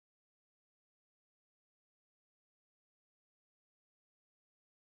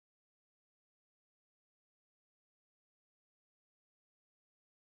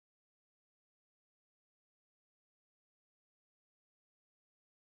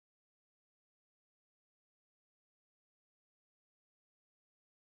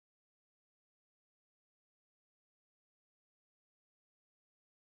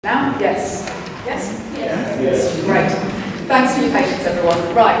Now? Yes. Yes? Yes. Yes. Great. Thanks for your patience, everyone.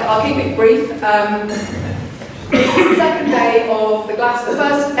 Right, I'll keep it brief. It's the second day of the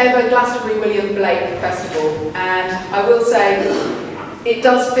first ever Glastonbury William Blake Festival, and I will say it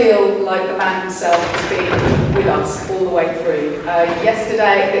does feel like the man himself has been with us all the way through.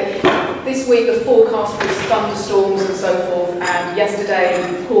 This week the forecast was thunderstorms and so forth, and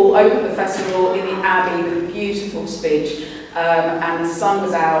yesterday Paul opened the festival in the Abbey with a beautiful speech. And the sun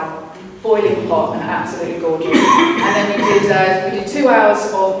was out, boiling hot and absolutely gorgeous. And then we did 2 hours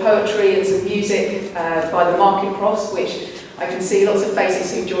of poetry and some music by the Market Cross, which I can see lots of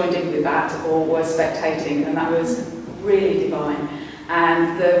faces who joined in with that or were spectating, and that was really divine.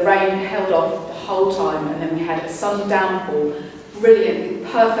 And the rain held off the whole time, and then we had a sudden downpour, brilliant,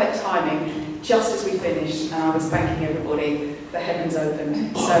 with perfect timing, just as we finished, and I was thanking everybody, the heavens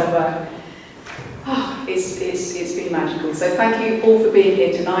opened. So. It's been magical. So thank you all for being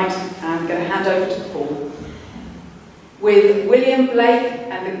here tonight. I'm going to hand over to Paul. With William Blake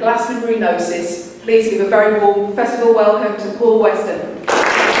and the Glastonbury Gnosis, please give a very warm festival welcome to Paul Weston.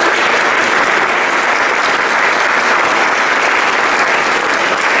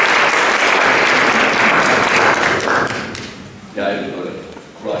 Yeah, everybody.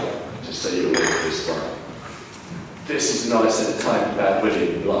 Great to see you all this way. This is a nice entertainment about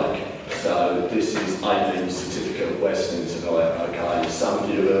William Blake. So this is 18th certificate of Weston tonight, okay? Some of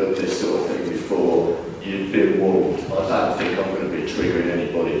you have heard this sort of thing before. You've been warned. I don't think I'm going to be triggering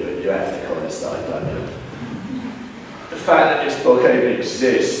anybody, but you have to kind of say, don't you? The fact that this book even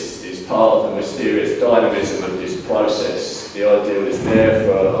exists is part of the mysterious dynamism of this process. The idea was there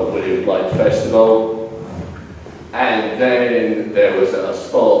for a William Blake Festival, and then there was a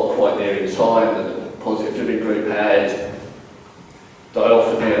spot quite near in time that the Positive Living Group had. They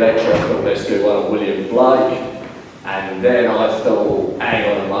offered me a lecture. I thought, let's do one on William Blake, and then I thought, hang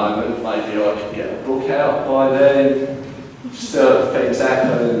on a moment, maybe I could get a book out by then. Certain things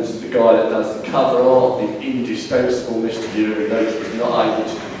happened. The guy that does the cover art, the indispensable Mr. Riots, was not able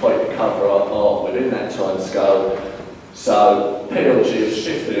to complete the cover art within that time scale. So PLG have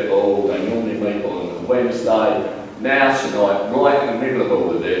shifted it all. They normally meet on a Wednesday. Now tonight, right in the middle of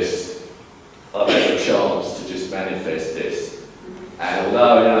all of this, I've had a chance to just manifest this. And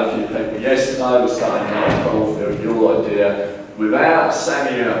although a few people yesterday were saying, no, Paul, they're your idea, without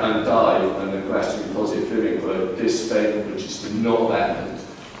Samia and Dave and the Glastonbury Positive Living Group, this thing would just not have happened.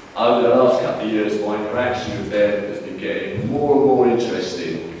 Over the last couple of years, my interaction with them has been getting more and more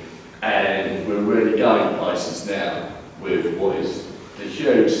interesting, and we're really going places now with what is the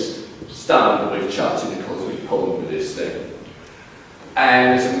huge stone that we've chucked in the cosmic pond with this thing.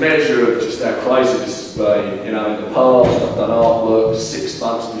 And it's a measure of just how crazy this has been. In the past, I've done artwork 6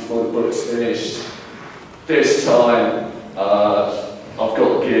 months before the book's finished. This time, I've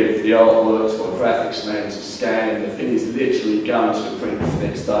got to give the artwork to my graphics man to scan. The thing is literally going to the printers the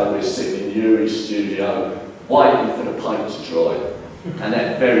next day. We're sitting in Yuri's studio, waiting for the paint to dry. And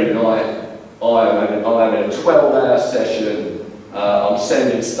that very night, I'm having a 12-hour session. I'm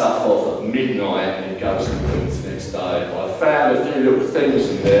sending stuff off at midnight, and it goes to the printers the next day. I found a few little things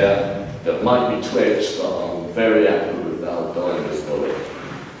in there that make me twitch, but I'm very happy with the whole dynamic story.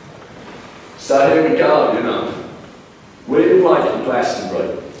 So here we go, William Blake and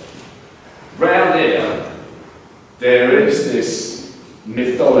Glastonbury. Round here, there is this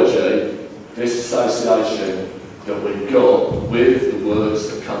mythology, this association that we've got with the words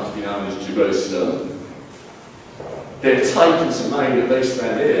that come to be known as Jerusalem. They're taken to mean, at least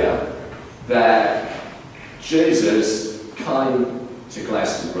around here, that Jesus came to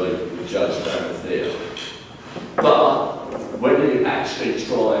Glastonbury with Judge There. But when you actually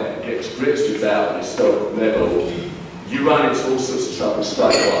try and get to grips with that on a historical level, you run into all sorts of trouble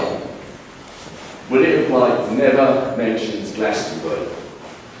straight away. William Blake never mentions Glastonbury,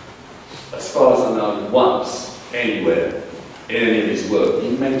 as far as I know, once, anywhere, in any of his work. He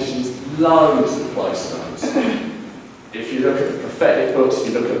mentions loads of place names. If you look at the prophetic books,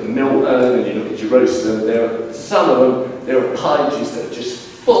 you look at Milton and you look at Jerusalem, some of them, there are pages that are just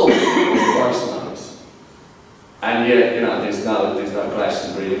full of place names. And yet, there's no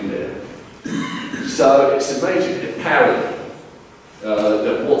Glastonbury in there. So it's immediately apparent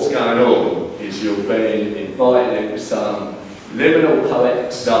that what's going on is you're being invited into some liminal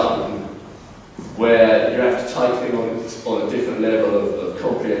poetic zone where you have to take things on a different level of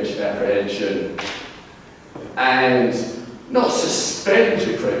comprehension, apprehension, and not suspend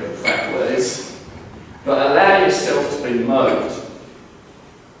your critical faculties, but allow yourself to be moved.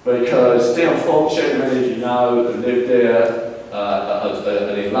 Because Dion Fortune, many of you know, that lived there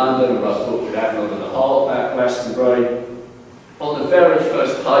and in London, and wrote a book with Avalon and the Heart about Glastonbury. on the very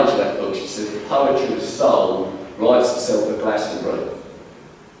first page of that book, she says, the poetry of soul writes itself at Glastonbury.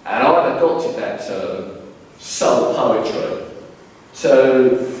 And I've adopted that term, soul poetry,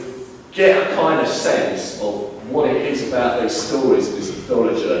 to get a kind of sense of what it is about these stories of this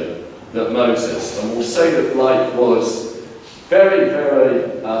mythology that moves us. And we'll see that Blake was very, very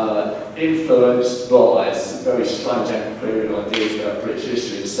influenced by some very strange antiquarian ideas about British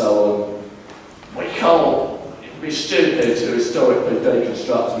history and so on. We can't be stupid to historically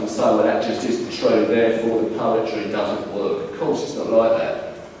deconstruct them and say, well, that just isn't true, therefore the poetry doesn't work. Of course, it's not like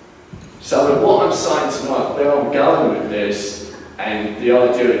that. So with what I'm saying tonight, where I'm going with this, and the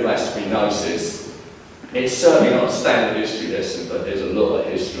idea of Glastonbury Gnosis, it's certainly not a standard history lesson, but there's a lot of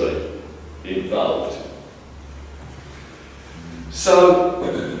history involved.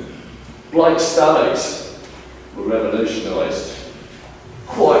 So, Blake's studies were revolutionised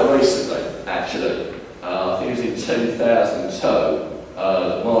quite recently, actually. I think it was in 2002,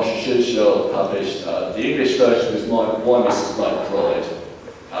 Marshall Shekhinah published, the English version was Why Mrs. Blake Cried.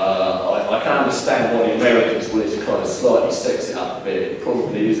 I can understand why the Americans wanted to kind of slightly sex it up a bit. It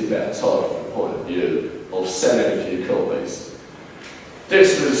probably is about time from the point of view of selling a few copies.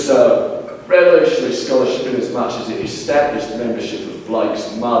 This was revolutionary scholarship in as much as it established membership of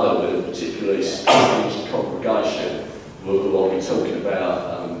Blake's mother with a particularly strange congregation, who I'll be talking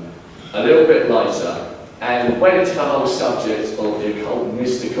about a little bit later, and went into the whole subject of the occult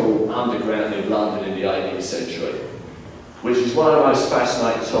mystical underground in London in the 18th century, which is one of the most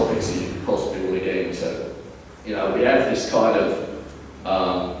fascinating topics that you could possibly want to get into. You know, we have this kind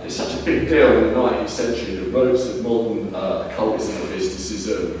of, it's such a big deal in the 19th century, the roots of modern occultism and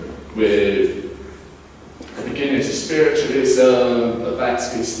mysticism, with the beginnings of spiritualism,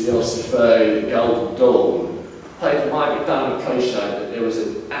 Blavatsky's Theosophy, the Golden Dawn. People might don't appreciate that there was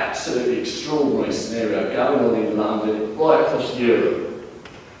an absolutely extraordinary scenario going on in London, right across Europe,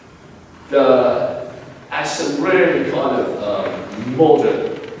 that has some really kind of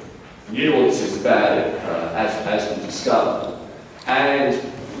modern nuances about it, as we discovered. And,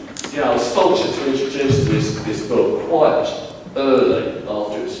 you know, I was fortunate to introduce this book quite early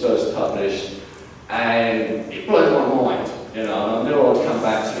after it was first published, and it blew my mind, you know, and I knew I'd come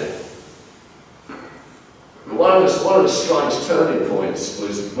back to it. One of the strange turning points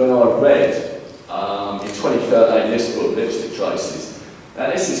was when I read in 2013 this book, Lipstick Traces. Now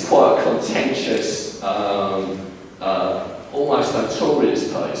this is quite a contentious, almost notorious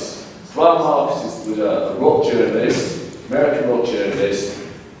piece. Brian Marcus was a rock journalist, American rock journalist.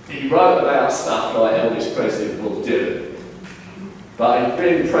 He wrote about stuff like Elvis Presley and Bob Dylan. But he'd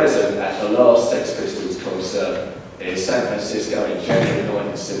been present at the last Sex Pistols concert in San Francisco in January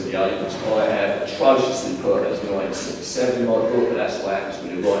 1978, which I have atrociously put as 1977 in my book, but that's what happens when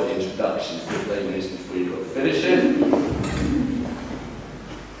you write the introduction 15 minutes before you've got to finish it.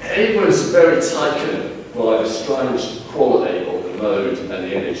 He was very taken by the strange quality of the mood and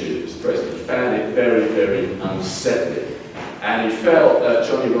the energy that was present. He found it very, very unsettling. And he felt that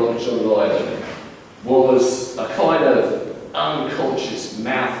John Lydon was a kind of unconscious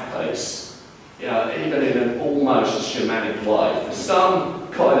mouthpiece, you know, even in an almost shamanic way, for some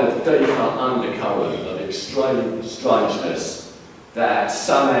kind of deeper undercurrent of extreme strangeness that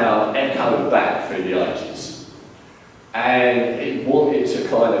somehow echoed back through the ages. And he wanted to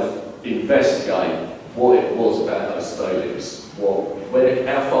kind of investigate what it was about those feelings,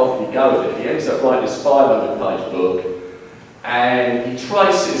 how far can he go with it. He ends up writing this 500-page book, and he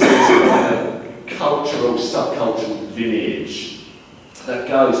traces this kind of cultural, subcultural lineage that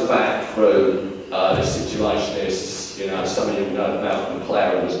goes back through the situationists. You know, some of you know that Malcolm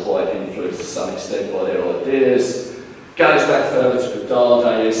McLaren was quite influenced to some extent by their ideas. Goes back further to the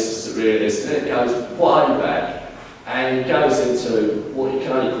Dardaists, the Surrealists, and then it goes way back, and he goes into what you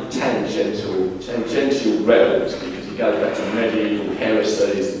can only call tangential realms, because he goes back to medieval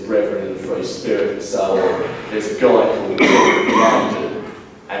heresies, the Brethren and the Free Spirit and so on. There's a guy called London,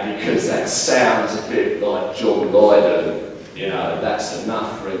 and because that sounds a bit like John Lydon, you know, that's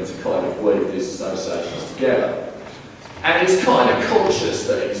enough for him to kind of weave these associations together. And he's kind of conscious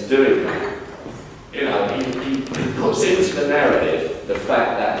that he's doing that. You know, he puts into the narrative the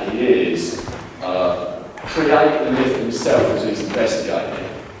fact that he is creating the myth himself as he's investigating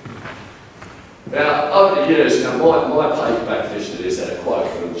it. Now, over the years, you know, my paperback edition of this had a quote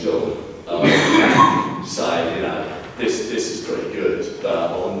from John saying, you know, this is pretty good,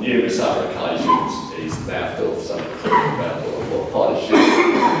 but on numerous other occasions he's mouthed off something about what part of shit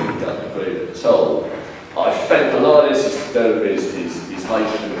he doesn't agree with at all. I think a lot of this is to do with his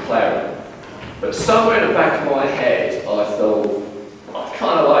hatred of McLaren. But somewhere in the back of my head I thought, I'd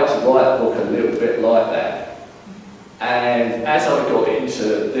kind of like to write a book a little bit like that. And as I got into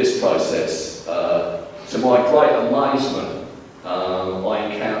this process, to my great amazement, I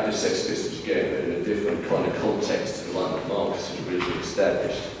encountered the Sex Pistols again in a different kind of context to the one that Marcus had originally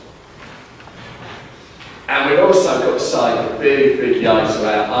established. And we've also got to say a big yes to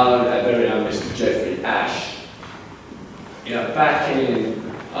our very own Mr. Jeffrey Ash. You know, back in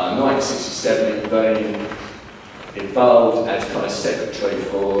 1967, he'd been involved as kind of secretary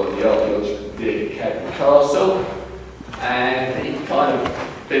for the archaeological dig at Cadbury Castle, and he'd kind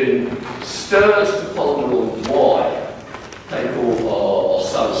of been stirred to ponder on why people are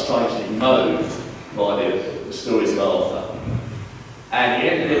so strangely moved by the stories of Arthur. And he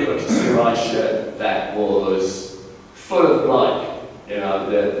ended up with a consideration that was full of Blake. You know,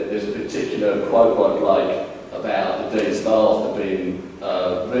 there's a particular quote by Blake about the deeds of Arthur being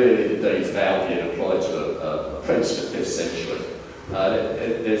really the deeds of Albion applied to a prince of the 5th century.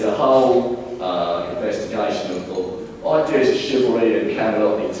 There's a whole investigation of ideas of chivalry and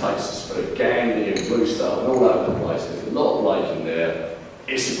Camelot. He takes us through Gandhi and Rousseau and all over the place. There's a lot of Blake in there.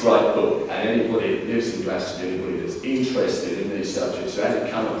 It's a great book, and anybody who lives in Glastonbury, anybody that's interested in these subjects, who hasn't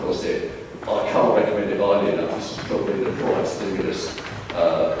come across it, I can't recommend it highly enough. This is probably the bright stimulus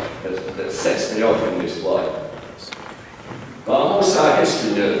that sets me off in this way. But I'm also a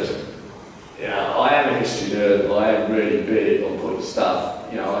history nerd. You know, I am a history nerd. I am really big on putting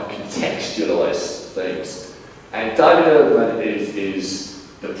stuff, you know, I contextualise things. And David Erdman is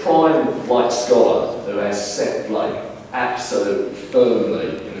the prime white scholar who has set Blake absolutely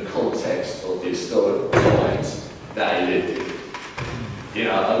firmly in the context of the historical times that he lived in. You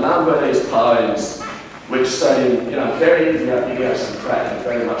know, a number of these poems which seem, you know, very idiosyncratic,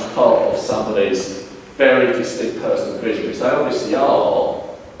 very much part of somebody's very distinct personal vision, which they obviously are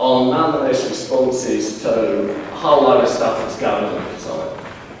nonetheless responses to a whole lot of stuff that's going on at the time.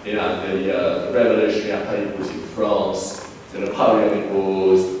 You know, the revolutionary upheavals in France, the Napoleonic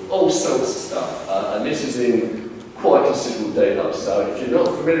Wars, all sorts of stuff. And this is in quite considerable detail. So if you're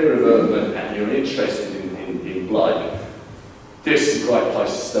not familiar with Erdman and you're interested in Blake, this is a great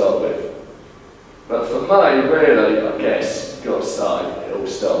place to start with. But for me, really, I guess, you've got to say, it all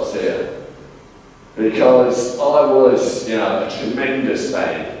starts here. Because I was, you know, a tremendous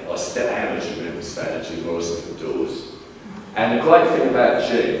fan, I still am a tremendous fan of Jim Morrison's The Doors. And the great thing about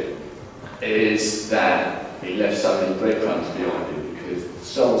Jim is that he left so many breadcrumbs behind him, because the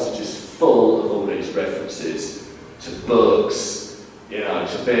songs are just full of all these references to books, you know,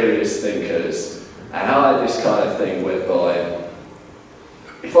 to various thinkers. And I had this kind of thing whereby,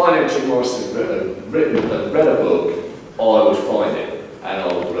 if I knew Jim Morrison had read a book, I would find it and I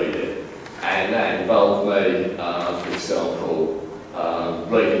would read it. And that involved me, for example,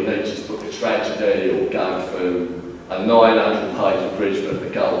 reading Nietzsche's book of tragedy, or going through a 900-page abridgment of the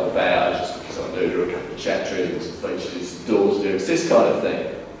Golden Bough, just because I knew there were a couple of chapters and features, doors, lyrics, this kind of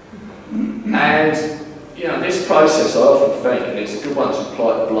thing. And, you know, this process, I often think, and it's a good one to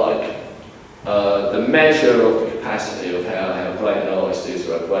apply to Blake, the measure of the capacity of how great an artist is,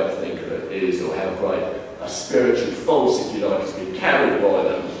 or how great a thinker it is, or how great a spiritual force, if you like, has been carried by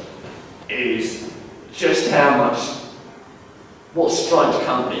them, is just how much, what strange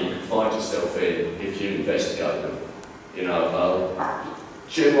company you can find yourself in if you investigate them. You know,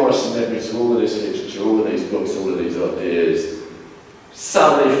 Jim Morrison led me to all of this literature, all of these books, all of these ideas.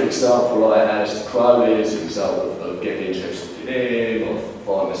 Somebody, for example, I had Aleister Crowley as a result of getting interested in him, or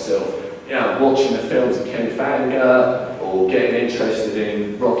find myself, you know, watching the films of Kenneth Anger, or getting interested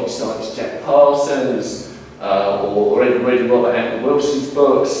in rocket scientist Jack Parsons, or even reading Robert Anton Wilson's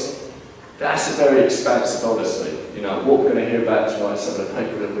books. That's a very expansive odyssey. You know, what we're going to hear about tonight, some of the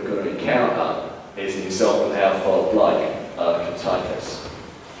people that we're going to encounter, is an example of how far Blake can take us.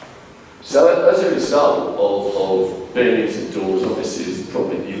 So as a result of being into Doors, obviously,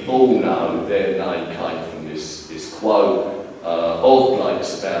 probably you all know their name came from this quote of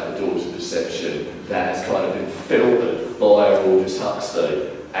Blake's about the doors of perception that has kind of been filtered via Aldous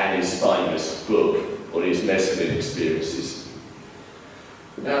Huxley and his famous book on his mescaline experiences.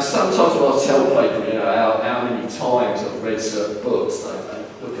 Now, sometimes when I tell people, you know, how many times I've read certain books,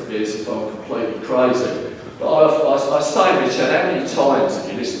 they look at me as if I'm completely crazy. But I say, Richard, how many times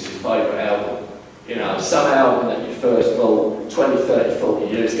have you listened to your favourite album? You know, some album that you first bought 20, 30, 40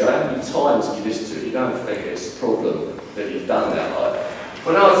 years ago, how many times have you listened to it? You don't think it's a problem that you've done that.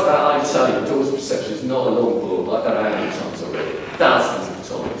 When I was about 18, Doors of Perception is not a long book. I don't know how many times I read it. Dozens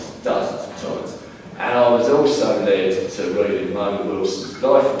of times. And I was also led to reading Mona Wilson's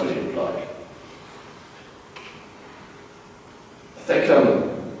Life of William Blake. I think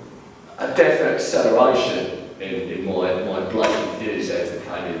a definite acceleration in my Blake enthusiasm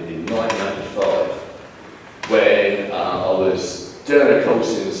came in 1985, when was doing a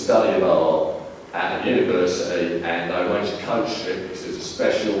course in the study of art at a university, and I arranged a coach trip because there was a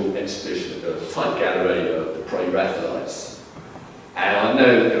special exhibition at the Tate Gallery of the pre-Raphaelites. And I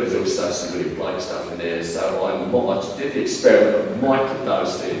knew that there was also some really Blake stuff in there, so I did the experiment of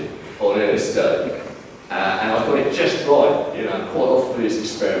microdosing on LSD. And I got it just right, you know. Quite often these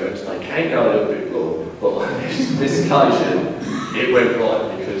experiments, they can go a little bit wrong, but on this occasion, it went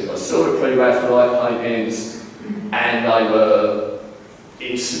right because I saw the pre-Raphaelite paintings, and they were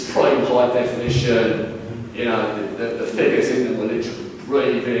in supreme high definition. You know, the figures in them were literally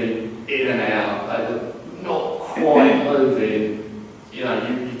breathing in and out. They were not quite moving. You know,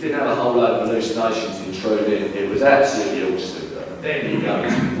 you didn't have a whole load of hallucinations intruding. It was absolutely awesome. But then you go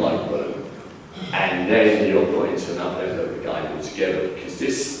into the Blake room, and then you're put into another level of the game altogether, because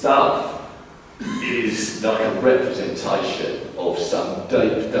this stuff is like a representation of some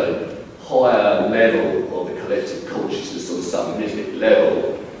deep, higher level of the collective consciousness, on some mythic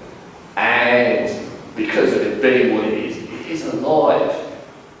level. And because of it being what it is alive.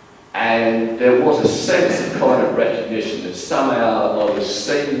 And there was a sense of kind of recognition that somehow I was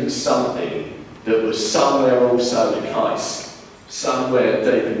seeing something that was somewhere also the case, somewhere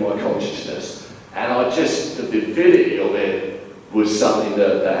deep in my consciousness. And the vividity of it was something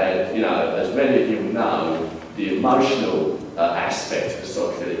that had, you know, as many of you know, the emotional aspect of the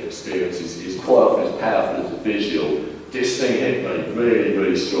psychedelic experience is quite often as powerful as the visual. This thing hit me really,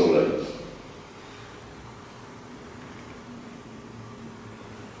 really strongly.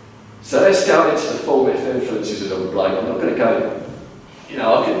 So let's go into the formative influences of Blake. I'm not going to go, you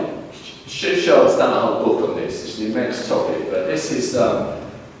know, I can, Schuchart's done a whole book on this. It's an immense topic, but this is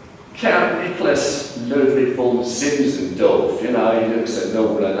Count Nicholas Ludwig von Zinzendorf. You know, he looks a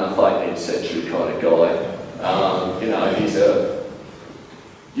normal enough 18th century kind of guy. You know, he's a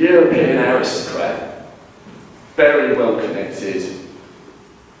European aristocrat, very well connected,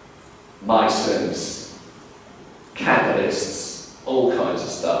 Masons, Kabbalists, all kinds of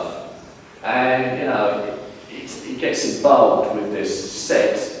stuff. And, you know, he gets involved with this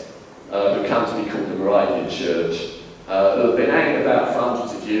sect who come to be called the Moravian Church, who have been hanging about for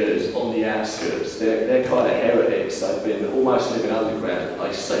hundreds of years on the outskirts. They're kind of heretics. They've been almost living underground.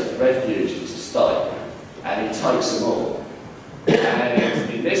 They seek refuge into the state, and he takes them on. And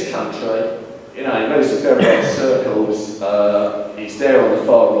in this country, you know, he moves in very circles. He's there on the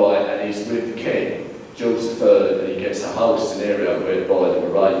far right, and he's with the king, George III, and he gets a whole scenario whereby the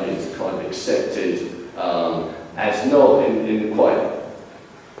Moravians are kind of accepted as not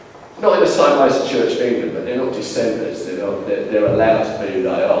not in the same way as the Church of England, but they're not descendants. They're allowed to be who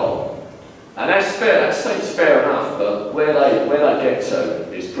they are, and that's fair. That seems fair enough. But where they get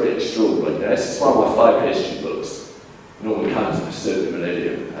to is pretty extraordinary. Now, this is one of my favourite history books, Norman Cohen's Pursuit of the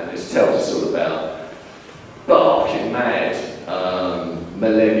Millennium, and this tells us all about barking mad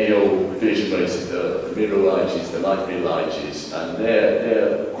millennial visionaries of the Middle Ages, the late Middle Ages, and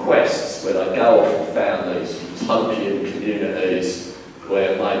their quests where they go off and found these utopian communities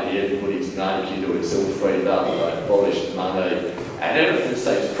where maybe everybody's naked or it's all freed up, or they abolished money, and everything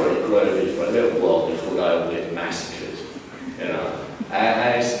seems pretty groovy for a little while before they all get massacred, you know.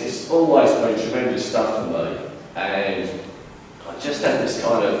 And it's always been tremendous stuff for me, and I just had this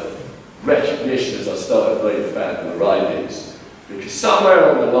kind of recognition as I started reading about the Moravians, because somewhere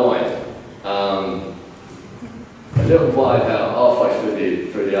along the line, a little way about halfway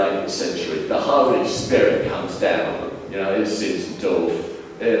through the 18th century, the Holy Spirit comes down on them. You know, it's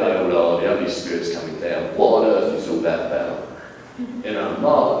Zinzendorf, there they all are, the Holy Spirit's coming down. What on earth is all that about? You know,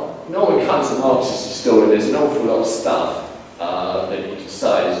 no one comes to Marxist story, there's an awful lot of stuff that you can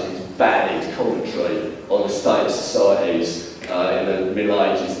say is bad commentary on the state of societies in the Middle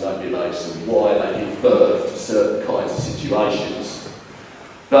Ages and late Middle Ages, and why they give birth to certain kinds of situations.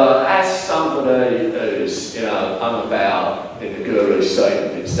 But as somebody who's, you know, I'm about in the guru scene,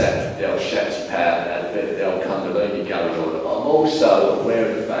 been sat the old Shakti Power and a bit of the old Kundalini going on, I'm also aware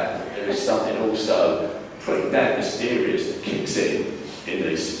of the fact that there is something also pretty damn mysterious that kicks in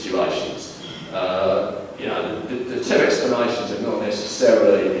these situations. You know, the two explanations are not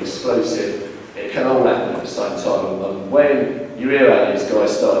necessarily exclusive. It can all happen at the same time. And when you hear how these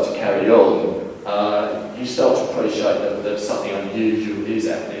guys start to carry on, you start to appreciate that something unusual is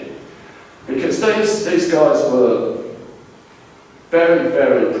happening. Because these guys were very,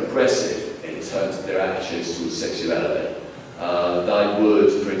 very progressive in terms of their attitudes towards sexuality. They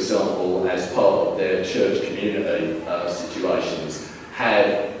would, for example, as part of their church community situations,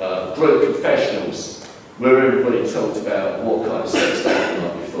 have group confessionals where everybody talked about what kind of sex they had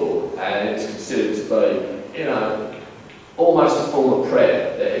like before, and it's considered to be, you know, almost a form of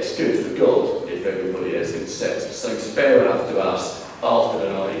prayer that it's good for God if everybody has good sex. So it's fair enough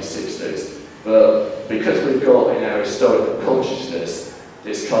historical consciousness,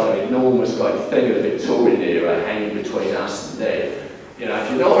 this kind of enormous great thing of the Victorian era hanging between us and them. You know,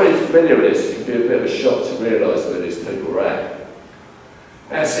 if you're not really familiar with this, it can be a bit of a shock to realise where these people are at.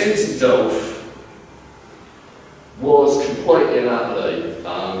 Now, Zinzendorf was completely and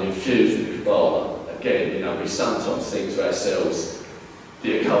utterly infused with Kabbalah. Again, you know, we sometimes think to ourselves,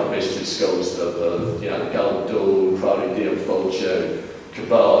 the occult mystery schools of you know, the Golden Dawn, Crowley, Deal Fortune,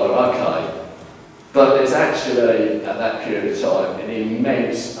 Kabbalah, okay. But there's actually, at that period of time, an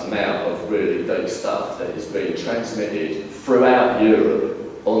immense amount of really deep stuff that is being transmitted throughout Europe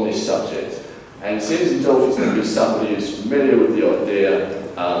on this subject. And Zinzendorf is going to be somebody who's familiar with the idea,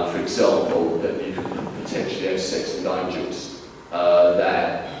 for example, that you can potentially have sex with angels,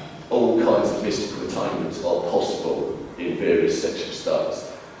 that all kinds of mystical attainments are possible in various sexual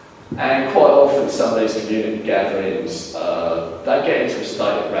states. And quite often some of these community gatherings, they get into a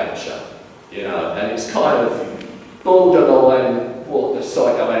state of rapture, you know, and it's kind of borderline what the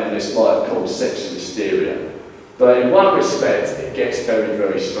psychoanalysts might have called sexual hysteria. But in one respect, it gets very,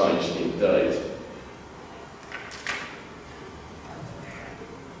 very strange indeed.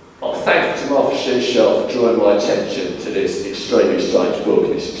 I'm thankful to Martha Shisha for drawing my attention to this extremely strange book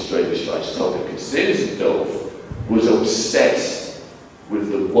and this extremely strange topic. Because Zinzendorf was obsessed with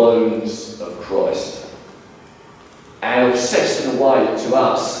the wounds of Christ. And obsessed in a way that to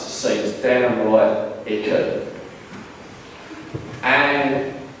us seems downright icky.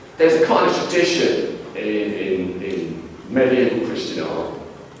 And there's a kind of tradition in medieval Christian art.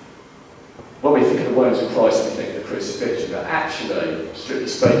 When we think of the wounds of Christ, we think of the crucifixion, but actually, strictly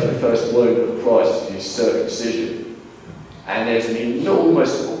speaking, the first wound of Christ is his circumcision. And there's an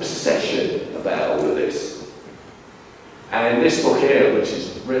enormous obsession about all of this. And in this book here, which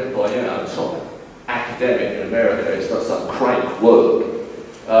is written by, you know, top academic in America, it's not some crank work,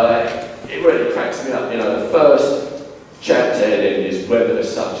 it really cracks me up. You know, the first chapter heading is whether the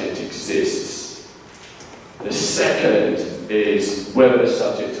subject exists. The second is whether the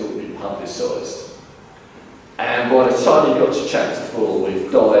subject ought to be publicised. And by the time you got to chapter 4,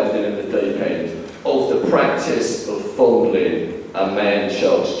 we've dived in at the deep end of the practice of fondling a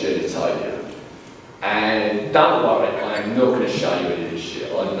man-child's genitalia. And don't worry, I'm not going to show you any of this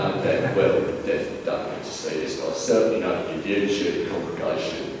shit. I know that well, definitely don't need to see this. I certainly know that your YouTube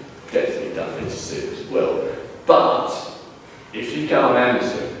congregation definitely don't need to see it as well. But if you go on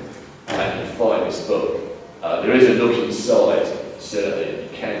Amazon and you find this book, there is a look inside, certainly. You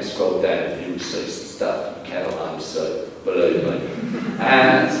can scroll down and you will see some stuff you cannot unsee, believe me.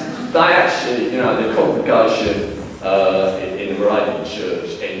 And they actually, you know, the congregation in the Moravian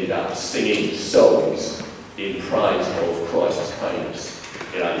church ended up singing songs in praise of Christ's penis.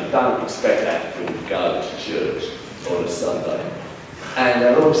 You know, you don't expect that when you go to church on a Sunday. And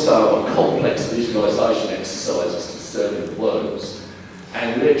they're also on complex visualisation exercises concerning the wounds.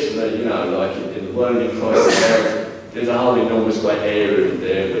 And literally, you know, like in the wound in Christ's head, there's a whole enormous great area in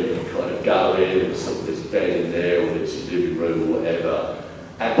there where you can kind of go in and sort of there's a bed in there or there's your living room or whatever.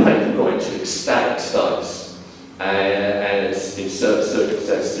 And people go into ecstatic states. And it's, in certain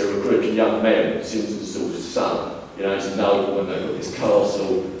circumstances, there are a group of young men, Zinzendorf's son, you know, he's a nobleman, they've got this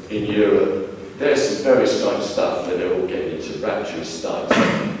castle in Europe. There's some very strange stuff where they're all getting into rapturous states.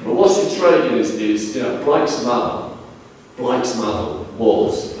 But what's intriguing is you know, Blake's mother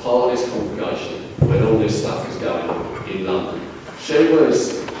was part of this congregation when all this stuff was going on in London. She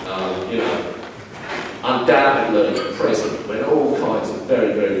was, you know, undoubtedly present when all kinds of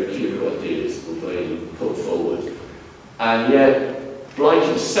very, very peculiar ideas were being put forward. And yet, Blake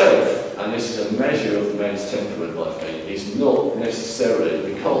himself, and this is a measure of the man's temperament, I think, is not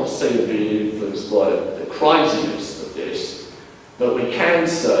necessarily, we can't see him being influenced by the craziness of this, but we can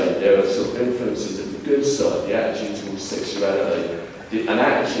say there are sort of influences of the good side, the attitude towards sexuality, an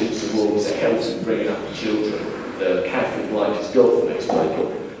attitude towards the health and bringing up the children that Catherine Blake has got from these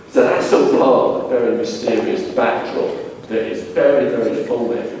people. So that's all part of a very mysterious backdrop that is very, very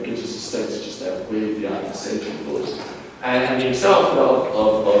formative and gives us a sense of just how weird the 18th century was. And the example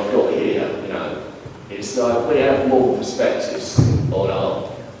I've got here, you know, it's like we have more perspectives on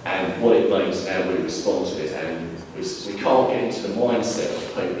art and what it means and how we respond to it, and we can't get into the mindset of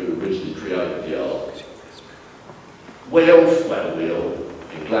people who originally created the art. We all,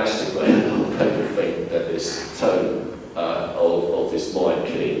 in Glastonbury, people think that this tone of this mind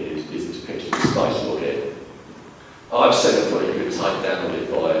killing is this picture of space rocket. I've seen a pretty good take down on it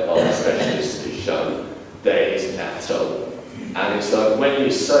by art specialists who've shown that it isn't that at all. And it's like when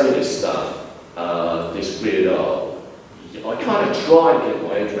you see this stuff, this weird art, I kind of try and get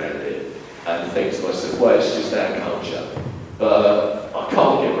my head around it and think to myself, well, it's just our culture. But I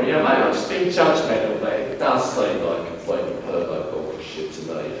can't get rid of it. I'm just being judgmental, but does seem like a complete pervo bullshit to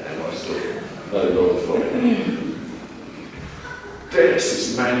me, and I sort of move on from it. This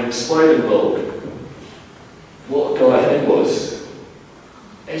is Manuel Swedenborg. What a guy he was.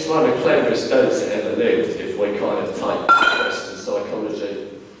 He's one of the cleverest dudes that ever lived, if we kind of take Western psychology.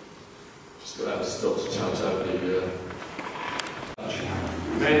 Just got to have a stop to change over the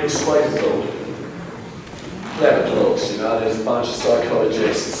Manuel Swedenborg. Clever blokes, you know, there's a bunch of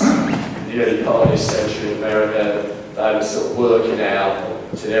psychologists in the early part of this century in America. They were sort of working out,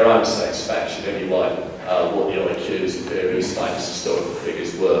 to their own satisfaction anyway, what the IQs of various famous historical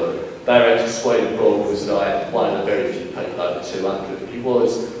figures were. They reckon Swedenborg was like one of the very few people over 200. He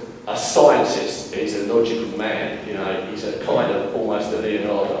was a scientist, he's a logical man, you know, he's a kind of almost a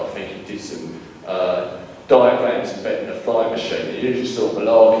Leonardo. I think he did some diagrams inventing a flying machine, the usual sort of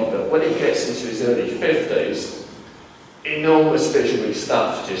malarkey, but when he gets into his early 50s, enormous visionary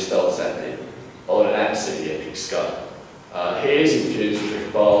stuff just starts happening on an absolutely epic scale. He is infused with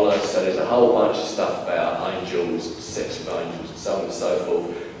Kabbalah, so there's a whole bunch of stuff about angels, sex of angels, and so on and so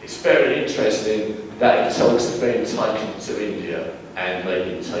forth. It's very interesting that he talks of being taken to India and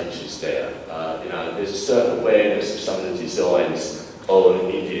meeting teachers there. You know, there's a certain awareness of some of the designs on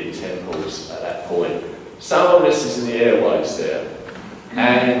Indian temples at that point. Some of this is in the airwaves there,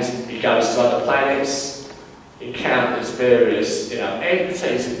 and he goes to other planets, encounters various, you know,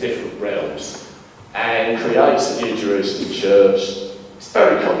 entities of different realms, and creates a New Jerusalem church. It's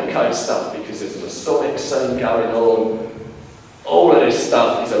very complicated stuff because there's a Masonic scene going on. All of this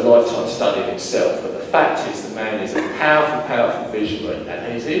stuff is a lifetime study in itself, but the fact is the man is a powerful, powerful visionary,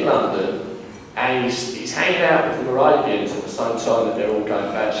 and he's in London, and he's hanging out with the Moravians at the same time that they're all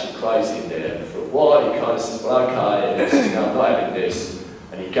going batshit crazy in there. And for a while he kind of says, well, okay, and he says, no, I'm not having this,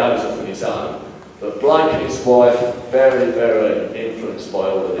 and he goes off on his own. But Blake and his wife, very, very influenced by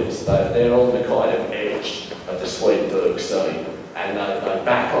all of this. They're on the kind of edge of the Swedenborg scene, and they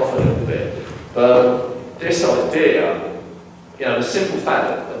back off a little bit. But this idea, you know, the simple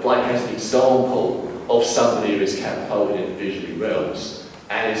fact that Blake has an example of somebody who is catapulted in the visionary realms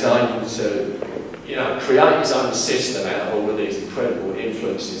and is able to, you know, create his own system out of all of these incredible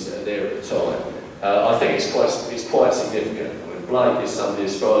influences that are there at the time. I think it's quite significant. I mean, Blake is somebody,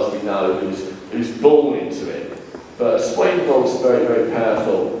 as far as we know, who's born into it. But Swedenborg's a very, very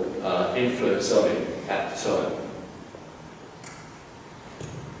powerful influence on him at the time.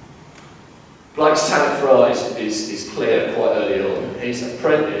 Blake's talent for art is clear quite early on. He's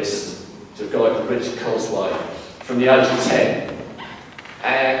apprenticed to a guy called Richard Cosway from the age of 10.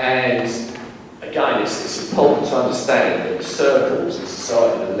 And again, it's important to understand that the circles in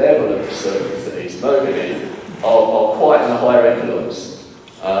society, the level of the circles that he's moving in, are quite in the higher echelons.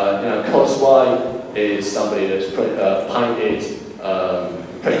 You know, Cosway is somebody that's painted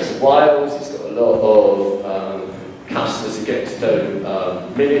Prince of Wales. He's got a lot of customers who get to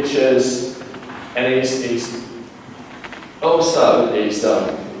do miniatures. And he's also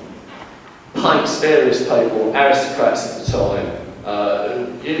paints various people, aristocrats at the time,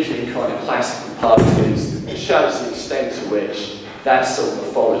 usually in kind of classical poses. It shows the extent to which that sort of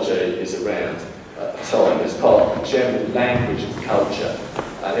mythology is around at the time as part of the general language of the culture.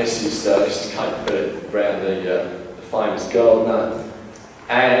 And this is capability around the famous gardener.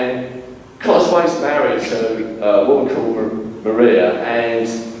 And Cosway's married to a woman called Maria, and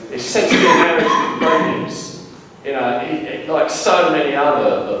it's said to be a marriage of convenience. You know, like so many other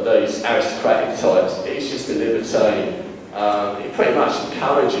of these aristocratic types, he's just a libertine. He pretty much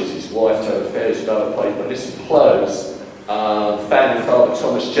encourages his wife to have affairs with other people. And this implodes. Founding father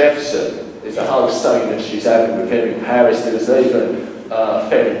Thomas Jefferson, there's a whole scene that she's having with him in Paris. There was even a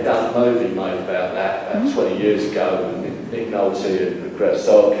fairly dumb movie made about that about 20 years ago with Nick Nolte and Greta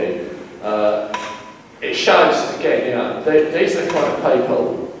Sarki. It shows, again, you know, these are the kind of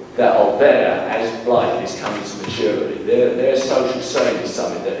people that are there as Blake is coming to maturity. Their social scene is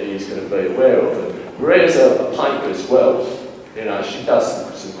something that he's going to be aware of. And Maria's a painter as well. You know, she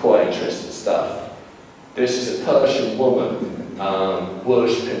does some quite interesting stuff. This is a Persian woman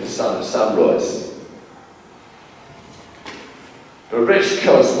worshipping the sun at sunrise. But Richard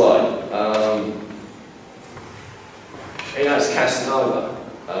Cosway, he knows Casanova.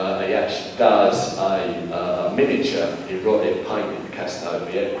 He actually does a miniature erotic painting of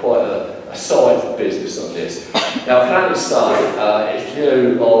Casanova. He had quite a side business on this. Now I can only say, if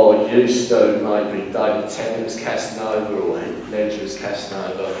you are used to maybe David Tennant's Casanova or Heath Ledger's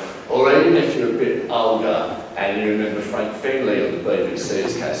Casanova, or even if you're a bit older and you remember Frank Finlay on the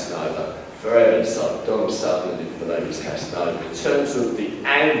BBC's Casanova, for heaven's sake, Donald Sutherland in Fellini's Casanova, in terms of the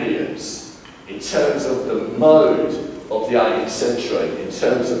ambience, in terms of the mode of the 18th century, in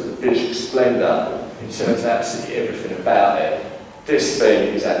terms of the visual splendour, in terms of absolutely everything about it. This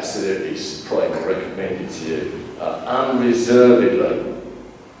thing is absolutely supreme. I recommend it to you unreservedly.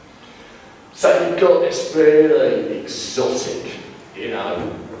 So you've got this really exotic, you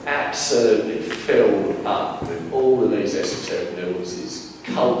know, absolutely filled up with all of these esoteric nuances,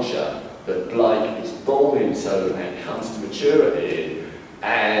 culture that Blake is born into and comes to maturity in,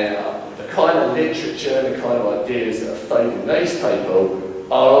 and the kind of literature and the kind of ideas that are feeding these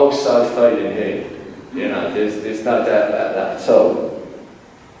people are also feeding him. You know, there's no doubt about that at all.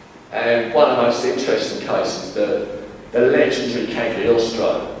 And one of the most interesting cases, the legendary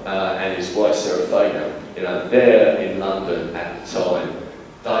Cagliostro and his wife Shekhinah, you know, they're in London at the time.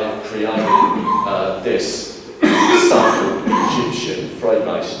 They created this so-called Egyptian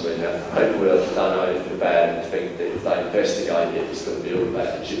Freemasonry. Now, people that don't know anything about it think that if they investigate it, it's going to be all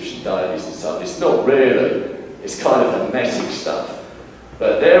about Egyptian deities and so on. It's not really. It's kind of hermetic stuff.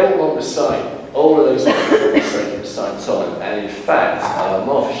 But they're all on the same. All of these people are on the same at the same time. And in fact,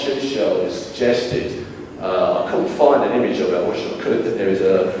 Martha Shusho has suggested, I couldn't find an image of it, I wish I could, that there is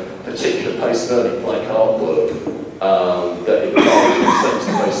a particular piece of early Blake artwork that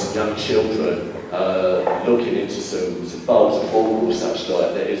involves some young children looking into some bowls of water or such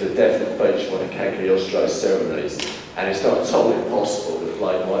like. There is a definite feature on the Cagliostro ceremonies, and it's not at all impossible that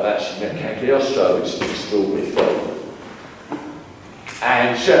Blake might have actually met Cagliostro, which is an extraordinary thing.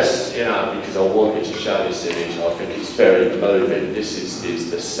 And just, you know, because I wanted to show this image, I think it's very moving. This is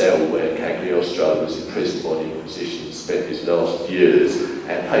the cell where Cagliostro was imprisoned by the Inquisition and spent his last years,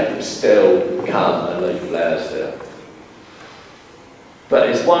 and people still come and leave flowers there. But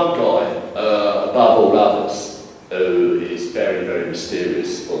there's one guy, above all others, who is very, very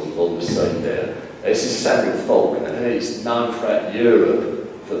mysterious on the scene there. This is Samuel Falk, and he's known throughout Europe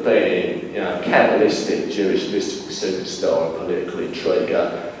for being, you know, Kabbalistic Jewish mystical superstar and political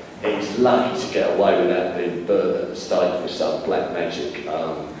intriguer. He's lucky to get away without being burned at the stake for some black magic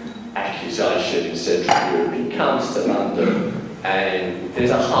accusation in Central Europe. He comes to London, and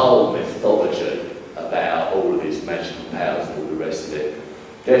there's a whole mythology about all of his magical powers and all the rest of it.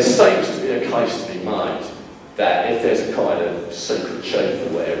 There seems to be a case to be made that if there's a kind of secret chief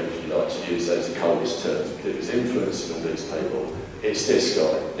or whatever, if you like to use those occultist terms, that was influencing all these people, it's this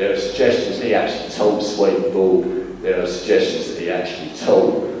guy. There are suggestions he actually told Swedenborg, there are suggestions that he actually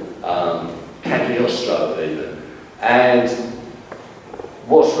told Cagliostro even. And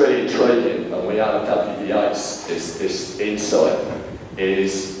what's really intriguing, and we owe W. Yeats this insight,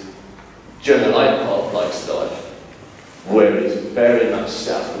 is during the late part of Blake's life, where he's very much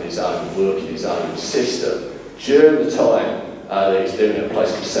stuck on his own, working his own system, during the time that he's living in a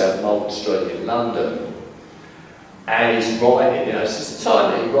place called South Molton Street in London, and he's writing, you know, since the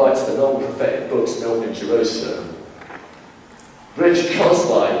time that he writes the non-prophetic books, Milton in Jerusalem, Richard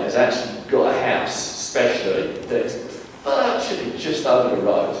Cosway has actually got a house, especially, that's virtually just over the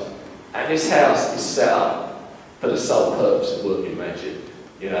road. And this house is set up for the sole purpose of working magic.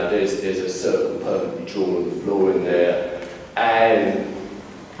 You know, there's a circle permanently drawn on the floor in there, and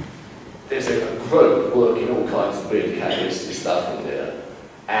there's a group working all kinds of weird Kabbalistic stuff in there.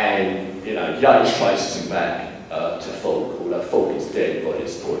 And, you know, Yeats traces him back to Falk, although Falk is dead by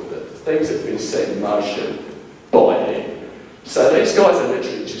this point, but things have been set in motion by him. So these guys are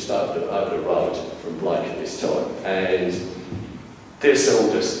literally just over the road from Blake at this time, and this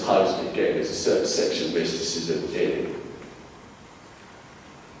all just supposedly, again, there's a certain section of mysticism in it.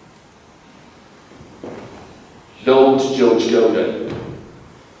 Lord George Gilden,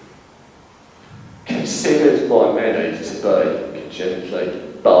 considered by many to be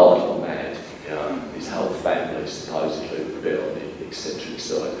congenitally bargain mad. You know, his whole family supposedly a bit on the eccentric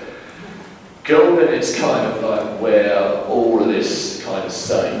side. Gilden is kind of like where all of this kind of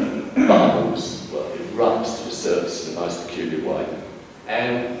scene bubbles, well, it runs to the surface in the most peculiar way.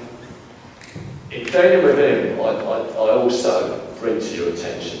 And in dealing with him, I also bring to your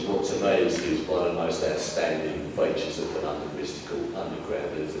attention what to me is one of the most outstanding features of the London mystical underground.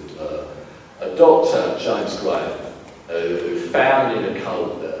 There's a doctor, James Graham, who founded a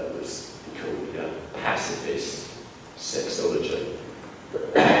cult that was called, you know, pacifist sexology.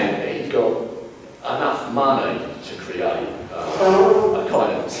 And he got enough money to create a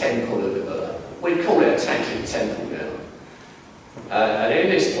kind of temple of, we call it a tantric temple now. And in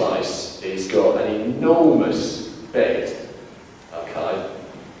this place, he's got an enormous bed, okay?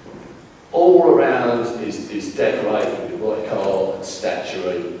 All around is decorated with white art and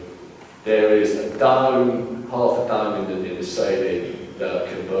statuary. There is a dome, half a dome in the ceiling that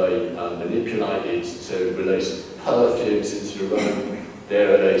can be manipulated to release perfumes into the room.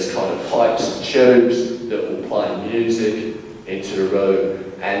 There are these kind of pipes and tubes that will play music into the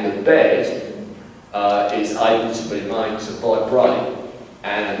room. And the bed is able to be made to vibrate,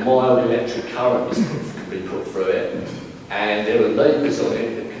 and a mild electric current can be put through it, and there are levers on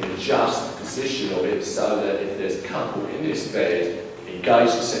it that can adjust the position of it so that if there's a couple in this bed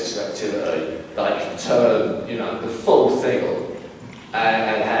engaged in sexual activity, they can turn, you know, the full thing on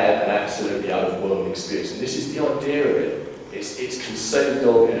and have an absolutely overwhelming experience. And this is the idea of it. It's conceived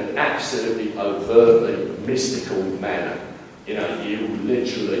of in an absolutely overtly mystical manner. You know, you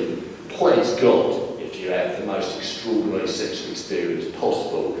literally please God if you have the most extraordinary sexual experience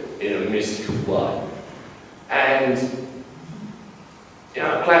possible in a mystical way. And, you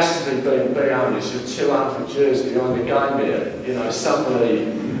know, Glastonbury being honest, you're 200 years behind the game here. You know, somebody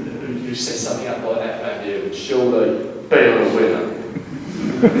who set something up like that back here would surely be on a winner.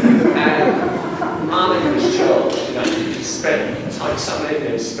 And money was charged. You know, you could take something in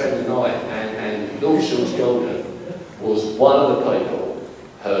there and spend the night. And Lord George Golden was one of the people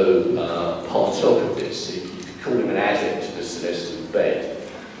who partook of this. You could call him an adept to the celestial bed.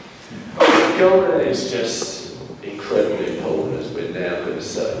 Golden is just incredibly important, as we're now going to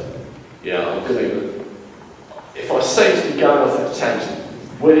see. You know, if I seem to be going off at a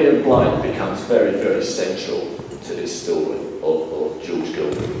tangent, William Blake becomes very, very central to this story of George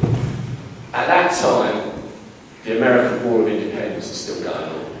Golden. At that time, the American War of Independence is still going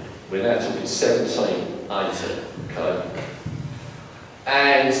on. We're now talking 1780, okay?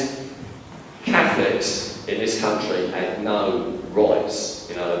 And Catholics in this country had no rights,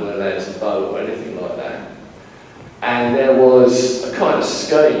 you know, they weren't allowed to vote or anything like that. And there was a kind of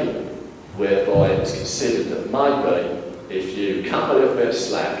scheme whereby it was considered that maybe if you cut a little bit of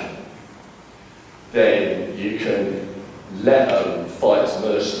slack, then you can let them fight as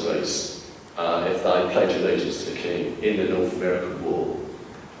mercenaries if they pledge allegiance to the king in the North American War.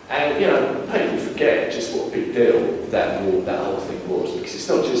 And, you know, people forget just what a big deal that war, that whole thing was, because it's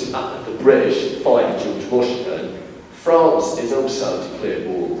not just the British fighting George Washington. France is also declared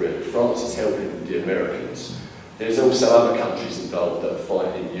war on Britain. France is helping the Americans. There's also other countries involved that are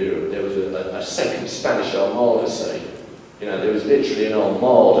fighting in Europe. There was a second Spanish Armada scene. You know, there was literally an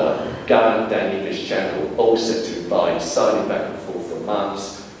armada going down the English Channel, all set to invade, sailing back and forth for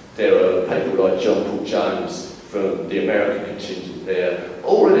months. There are people like John Paul Jones from the American contingent there.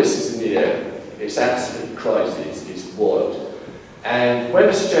 All of this is in the air. It's absolutely crazy. It's wild. And when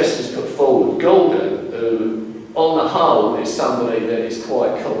the suggestion is put forward, Golden, who on the whole is somebody that is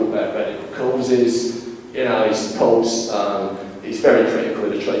quite cool about radical causes, you know, he supports, he's very critical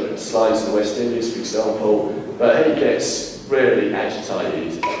of the treatment of slaves in the West Indies, for example, but he gets really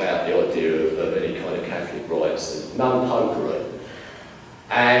agitated about the idea of any kind of Catholic rights and no popery.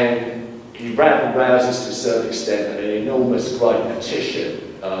 And he rabble-rouses to a certain extent, and an enormous great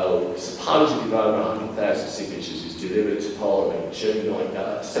petition, supposedly over 100,000 signatures, is delivered to Parliament in June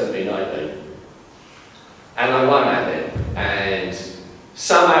 1780. And they won't have it, and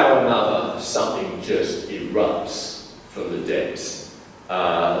somehow or another, something just erupts from the depths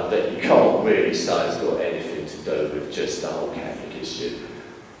that you can't really say has got anything to do with just the whole Catholic issue.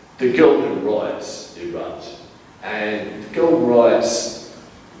 The Golden Riots erupt, and the Golden Riots,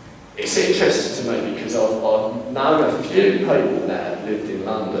 it's interesting to me because I've known a few people that have lived in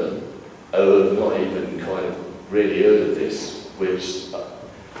London who have not even kind of really heard of this, which,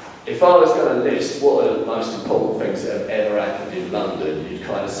 if I was going to list what are the most important things that have ever happened in London, you'd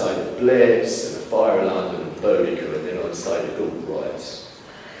kind of say the Blitz and the Fire of London and Boudicca, and then I'd say the Golden Riots.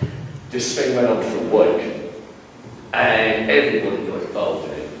 This thing went on for a week, and everybody got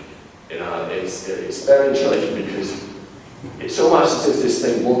involved in it. You know, it's very intriguing because it's almost as if this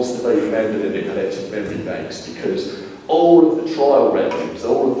thing wants to be remembered in the collective memory banks, because all of the trial records,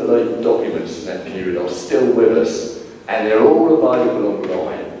 all of the legal documents from that period are still with us, and they're all available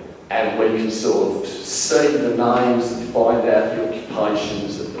online. And we can sort of see the names and find out the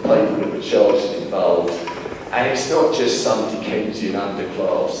occupations of the people that were charged and involved. And it's not just some Dickensian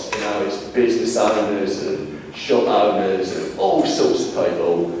underclass, you know, it's business owners and shop owners and all sorts of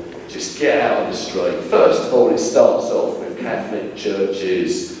people just get out on the street. First of all, it starts off with Catholic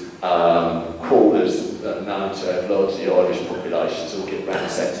churches, quarters that are known to have largely Irish populations all get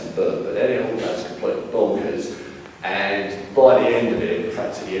ransacked and burnt, but then it all goes completely bonkers. And by the end of it,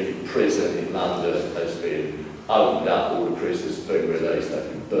 practically every prison in London has been opened up, all the prisoners have been released, they've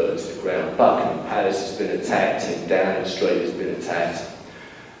been burnt to the ground. Buckingham Palace has been attacked, and Downing Street has been attacked.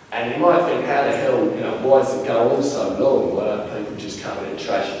 And you might think, how the hell, you know, why does it go on so long? Why don't people just come in and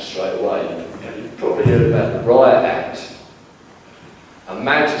trash it straight away? And you've probably heard about the Riot Act. A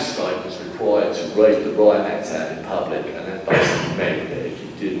magistrate was required to read the Riot Act out in public, and that basically meant that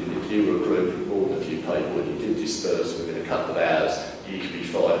if you were a group of more than a few people and you did disperse within a couple of hours, you could be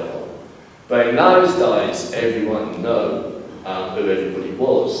fired on. But in those days, everyone knew who everybody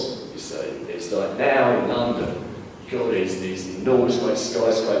was, you see. It's like now in London, you've got these enormous great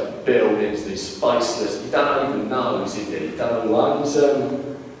skyscraper buildings, these faceless, you don't even know who's in there, you don't know who owns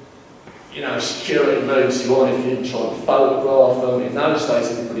them. You know, security moves you on if you didn't try and photograph them. In those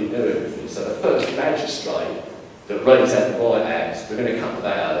days, everybody knew everything. So the first magistrate that reads out the Riot Act, we're going to come to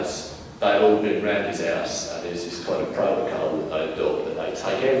that house. They've all been round his house, and there's this kind of protocol that they adopt, that they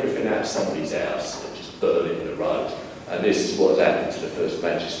take everything out of somebody's house and just burn it in the road. And this is what happened to the first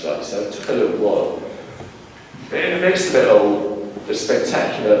magistrate. So it took a little while. But in the midst of it all, the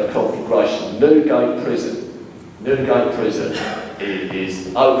spectacular conflagration, Newgate Prison. Newgate Prison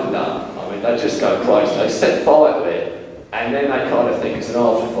is opened up. I mean, they just go crazy. They set fire to it, and then they kind of think it's an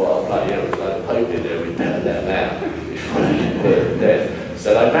afterthought, bloody hell, there's a load of people in there, we better let them out before they get burnt to death.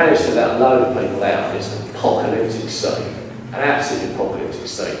 So they managed to let a load of people out. It's an apocalyptic scene, an absolutely apocalyptic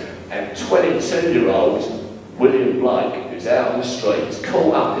scene. And 22-year-old William Blake, who's out on the street, is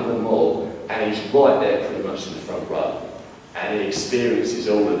caught up in the mob, and he's right there pretty much in the front row. And he experiences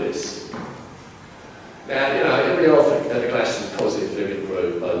all of this. Now, you know, every often at the Glastonbury Positive Living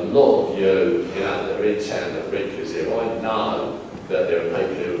Group, a lot of you know, that are in town that read this here, I know that there are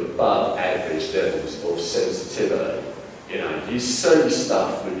people who are above average levels of sensitivity. You know, you see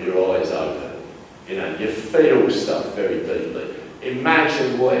stuff with your eyes open. You know, you feel stuff very deeply.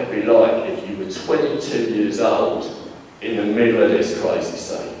 Imagine what it'd be like if you were 22 years old in the middle of this crazy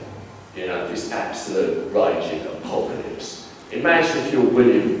scene. You know, this absolute raging apocalypse. Imagine if you're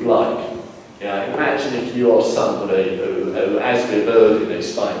William Blake. You know, imagine if you are somebody who, as we've heard in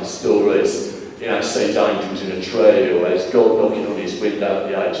these famous stories, you know, sees angels in a tree or has God knocking on his window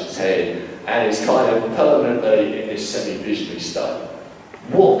at the age of 10, and is kind of permanently in this semi-visionary state.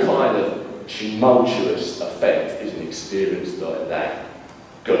 What kind of tumultuous effect is an experience like that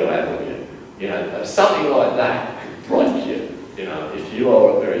going to have on you? You know, something like that could break you. You know, if you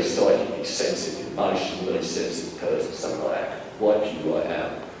are a very psychically sensitive, emotionally sensitive person, something like that could wipe you right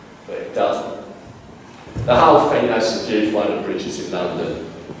out. But it doesn't. The whole thing has to do with one of the bridges in London.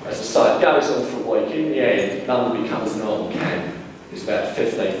 As I say, it goes on for a week. In the end, London becomes an armed camp. There's about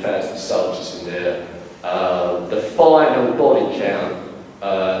 15,000 soldiers in there. The final body count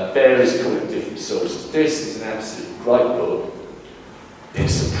varies according to different sources. This is an absolutely great book. It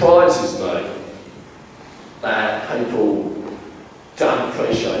surprises me that people don't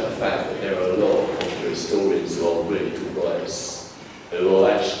appreciate the fact that there are a lot of popular historians who are really good writers, who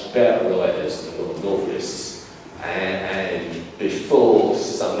are actually better writers than a lot of novelists. And before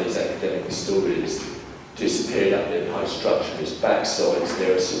some of these academic historians disappeared up their post-structuralist backsides,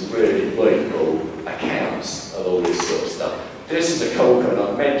 there are some really readable accounts of all this sort of stuff. This is a corker, and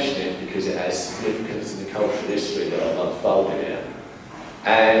I mention it because it has significance in the cultural history that I'm unfolding here.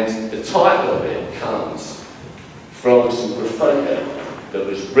 And the title of it comes from some graffiti that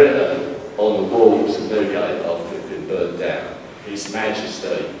was written on the walls of Newgate after it had been burnt down. His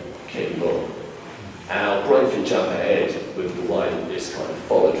Majesty, King Moore. And I'll briefly jump ahead with the way that this kind of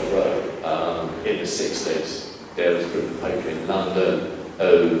followed through. In the 60s, there was a group of people in London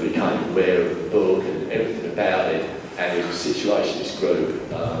who became aware of the book and everything about it, and there was a situationist group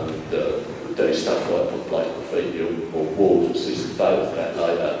that would do stuff like put black graffiti or walls, we'll see some photos of that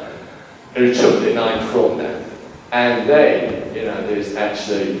later, who took their name from that. And then, you know, there's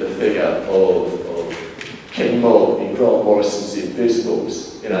actually the figure of King Moore in Grant Morrison's The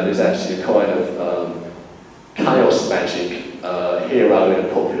Invisibles. You know, there's actually a kind of chaos magic hero in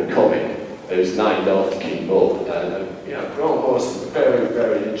a popular comic who's named after King Moore. You know, Grant Morrison's a very,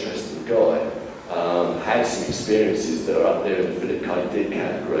 very interesting guy. Had some experiences that are up there in the Philip K. Dick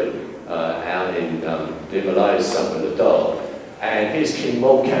category, out in the Himalayas, somewhere in the dark. And his King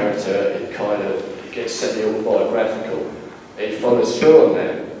Moore character, it gets semi-autobiographical. It follows through on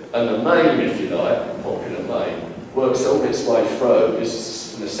that. And the meme, if you like, the popular meme, works all its way through. This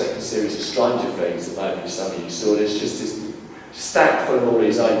is from the second series of Stranger Things that maybe some of you saw. There's just this stack full of all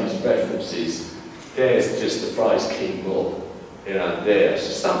these 80s references. There's just the phrase King Moore, you know, there.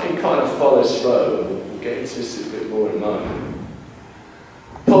 So something kind of follows through, and we'll get into this a bit more in a moment.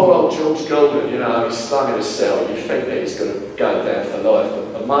 Poor old George Gordon, you know, he's slung in a cell. You think that he's going to go down for life,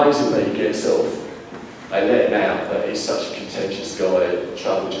 but amazingly he gets off. They let him out, but he's such a contentious guy,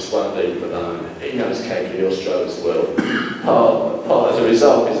 trouble just won't leave him alone. He knows Cagliostro as well. Part as a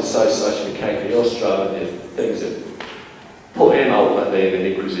result of his association with Cagliostro and the things that put him ultimately in an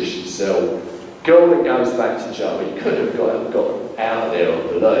Inquisition cell. Gordon goes back to jail. He could have got out of there, I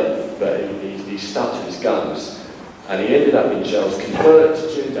believe, but he stuck to his guns. And he ended up in jail, was converted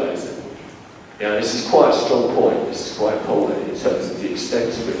to Judaism. You know, this is quite a strong point. This is quite important in terms of the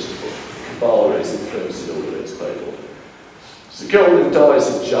extent to which the book Kabbalah is influencing all of these people. So Gordon dies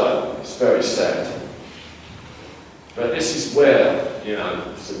in jail. It's very sad. But this is where, you know,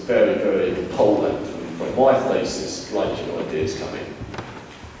 it's a very, very important, from my thesis, Blakeian ideas come in.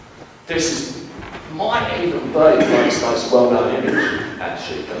 This is, might even be Blake's most well-known image,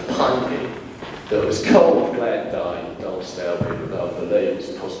 actually, a painting that was called Glad Day, Glastonbury, but I believe it was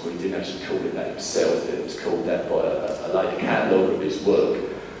possible he didn't actually call it that himself, it was called that by a later catalogue of his work.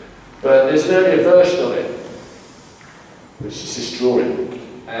 But there's an earlier version of it, which is this drawing,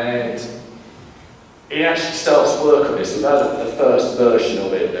 and he actually starts work on this. Although the first version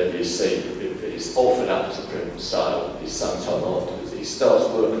of it that you see is offered up to print for sale, is sometime afterwards. He starts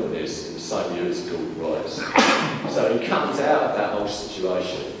work on this in the same year as called Riots. So he comes out of that whole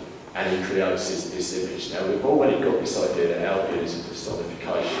situation and he creates this image. Now we've already got this idea that Albion is a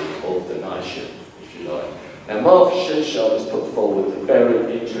personification of the nation, if you like. Now Martha Sheshard has put forward a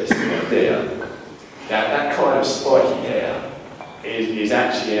very interesting idea that that kind of spiky hair is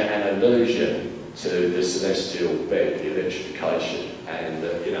actually an allusion to the celestial bed, the electrification, and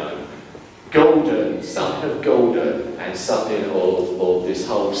you know, golden, something of golden, and something of this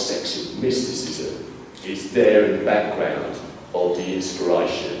whole sexual mysticism is there in the background of the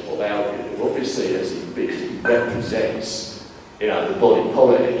inspiration of Albion. Obviously, as he represents, you know, the body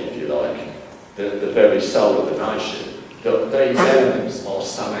politic, if you like, the very soul of the nation, that these elements are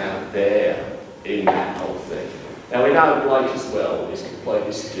somehow there in that whole thing. Now we know Blake as well is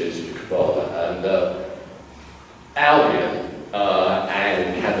completely seduced with Kabbalah, and Albion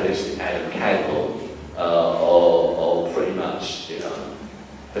and Kabbalistic Adam Campbell are pretty much, you know,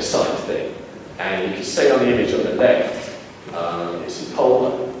 the same thing. And you can see on the image on the left, it's in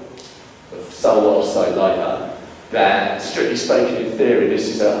Poland, so I'll say later, that strictly speaking in theory this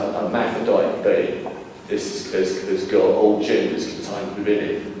is a hermaphrodite being. This has got all genders contained within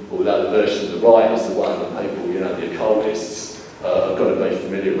it. Although the version of the right is the one that people, you know, the occultists have got to be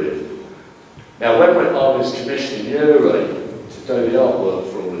familiar with. Now, when I was commissioning Yuri to do the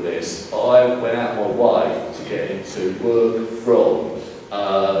artwork for all of this, I went out my way to get him to work from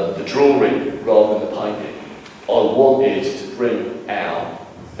the drawing rather than the painting. I wanted to bring out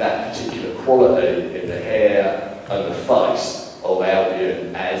that particular quality in the hair and the face of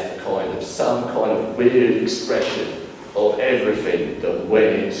Albion as the kind of some kind of weird expression of everything that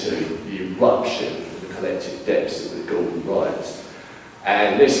went into the eruption of the collective depths of the Golden Riots.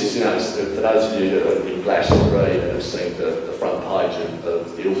 And this is, you know, for those of you that have been Glastonbury and have seen the front page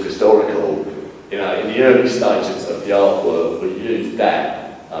of the August Oracle, you know, in the early stages of the artwork, we used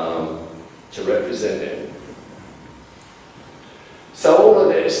that to represent it. So all of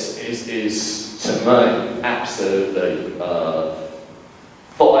this is to me, absolutely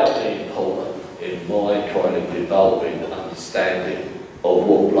vitally important in my kind of evolving understanding of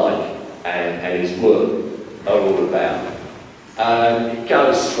what Blake and his work are all about. And it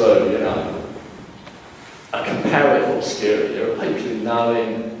goes through, you know, a comparative obscurity. There are people who know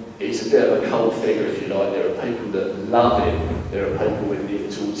him, he's a bit of a cold figure if you like, there are people that love him, there are people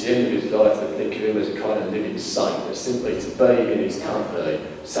towards the end of his life that think of him as a kind of living saint, that simply to be in his company,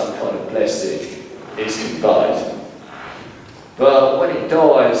 some kind of blessing is conveyed. But when he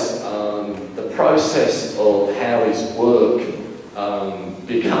dies, the process of how his work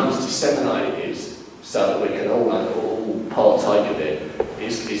becomes disseminated so that we can all partake of it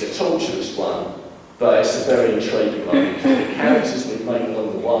is a torturous one, but it's a very intriguing one because the characters we meet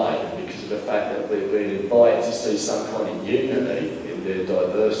along the way, because of the fact that we've been invited to see some kind of unity in their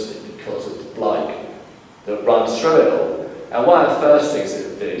diversity because of the Blake that runs through it all. And one of the first things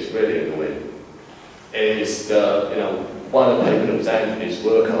that is really annoying is the, you know, one of the people that was handling his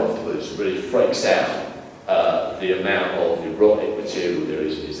work afterwards really freaks out the amount of erotic material there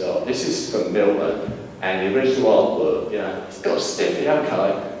is in his art. This is from Milton, and the original artwork, you know, it's got stiffy,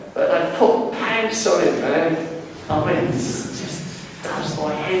 okay, but they put pants on it, man. I mean, it just does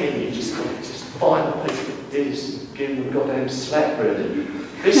my head in. You just got to just find the people that did this and give them a goddamn slap, really.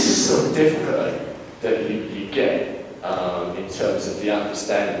 This is sort of difficulty that you get in terms of the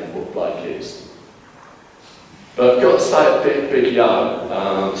understanding of what Blake is. But I've got to say a big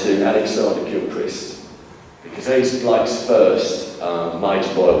yo to Alexander Gilchrist, because he's Blake's first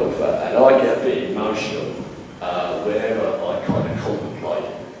major biographer, and I get a bit emotional whenever I kind of contemplate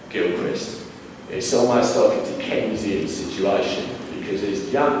Gilchrist. It's almost like a Dickensian situation, because he's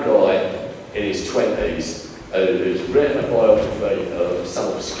a young guy in his 20s who's written a biography of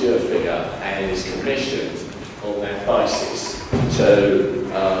some obscure figure and is commissioned on that basis to,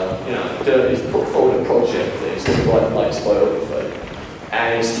 you know, he's put forward a project that is to write Blake's biography,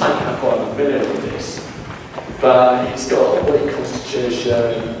 and he's taken up by a million of this. But he's got a weak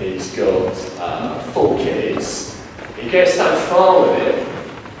constitution, he's got 4 kids. He gets so far with it,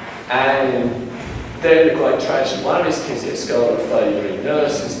 and then the great tragedy. One of his kids gets scarlet fever, he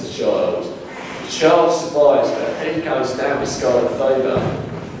nurses the child. The child survives, but he goes down with scarlet fever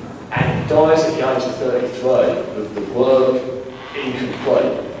and dies at the age of 33 with the work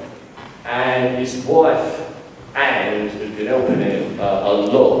incomplete. And his wife, Anne, who's been helping him a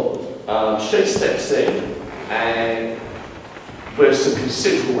lot, she steps in and with some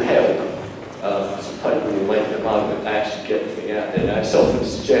considerable help from some people who went at the moment to actually get the thing out there. Now, it's often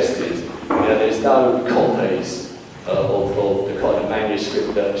suggested, there's no copies of the kind of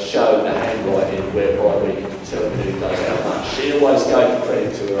manuscript that show the handwriting whereby we can determine who does how much. She always gave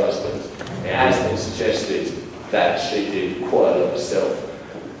credit to her husband. It has been suggested that she did quite a lot herself.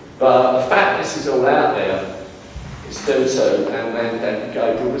 But the fact this is all out there is due to and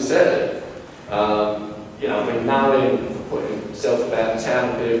Gabriel Rossetti. We know him for putting himself about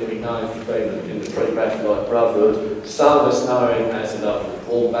town a bit, we know him for being in the pre-Raphaelite Brotherhood. Some of us know him as a lover of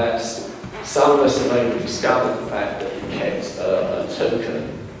wombats. Some of us have even discovered the fact that he kept a toucan,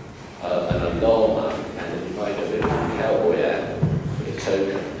 an llama, and that he made a little cowboy hat with a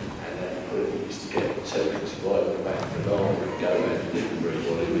toucan. And then he used to get the toucan to ride on the back of the llama and go around the living room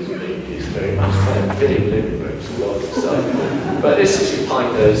while he was being used very much like big living rooms, all I can say. But this is your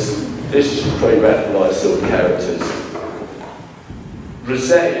painters, this is your pre-Raphaelite sort of characters.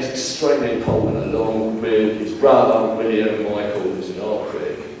 Rossetti is extremely important along with his brother William Michael, who's an art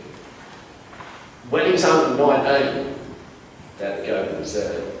critic. When he's under 19, that Gabriel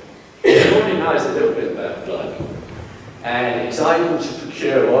Rossetti, he already knows a little bit about blood. And he's able to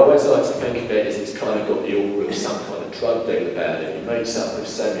procure, I always like to think of it as he's kind of got the aura of some kind of drug deal about it. He meets up with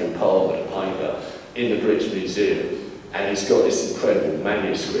Samuel Palmer, the painter, in the British Museum, and he's got this incredible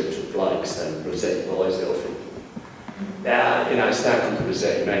manuscript of Blake's, and Rossetti buys it off him. Now, it's now called the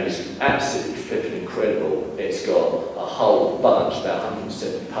Rossetti manuscript, absolutely flipping incredible. It's got a whole bunch, about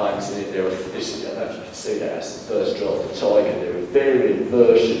 170 pages in it. There are, I don't know if you can see that, that's the first draft of Tiger. There are varying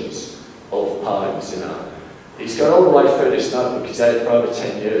versions of poems, He's gone all the way through this notebook, he's had it for over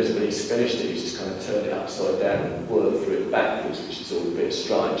 10 years, but he's finished it, he's just kind of turned it upside down and worked through it backwards, which is all a bit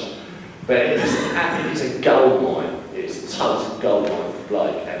strange. But it's a gold mine. It's a total gold mine for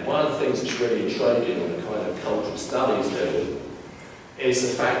Blake. And one of the things that's really intriguing on the kind of cultural studies level is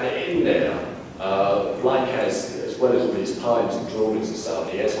the fact that in there, Blake has, as well as all his poems and drawings and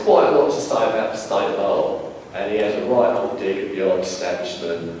stuff, he has quite a lot to say about the state of art. And he has a right old dig at the art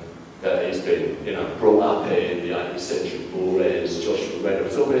establishment that he's been, brought up in, the 18th century Moores, Joshua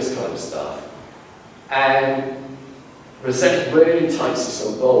Reynolds, all this kind of stuff. And Rossetti really takes this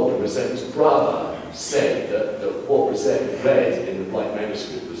on board, and Rossetti's brother said that what Rossetti read in the Blake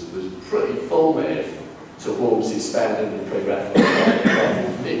manuscript was pretty formative towards his founding in the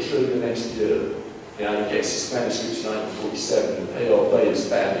pre-Raphaelite. Literally the next year, he gets his manuscript in 1847, and PRB is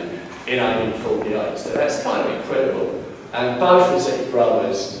founded in 1848. So that's kind of incredible. And both Rossetti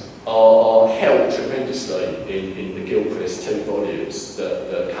brothers are helped tremendously in the Gilchrist 2 volumes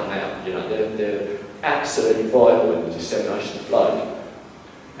that come out. They're absolutely vital in the dissemination of Blake.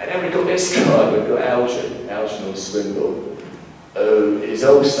 And then we've got this guy, we've got Algernon Swinburne, who is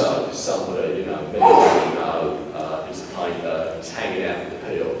also somebody, many of you know, he's a painter, he's hanging out with the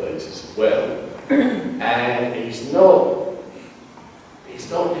PRBs as well. And he's not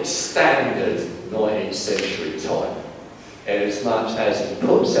this standard 19th century type, as much as he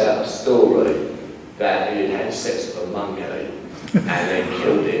puts out a story that he had sex with a monkey and then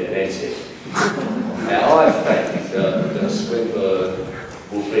killed it and ate it. Now, I think that Swinburne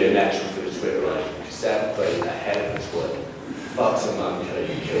will be a natural for the Twitter age, because that would be a hell of a tweet. Fucked a monkey,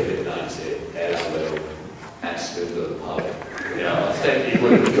 killed it and ate it, LOL, and Swinburne poet. I think he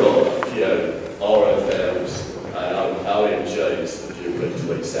would have got a few RFLs and OMGs, a few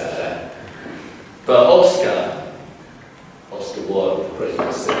retweets out of that. But Oscar Wilde pretty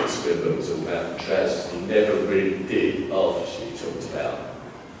much said that Swinburne was all about the trousers. He never really did after she talked about.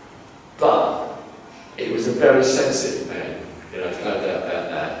 But he was a very sensitive man, there's no doubt about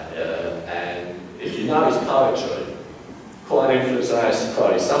that. And if you know his poetry, quite an influence on Alistair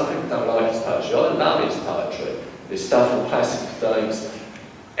Crowley. Some people don't like his poetry. I love his poetry. There's stuff on classical themes.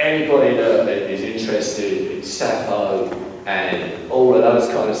 Anybody that is interested in Sappho and all of those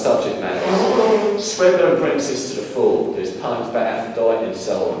kind of subject matters, Swinburne brings this to the fore. There's poems about Aphrodite and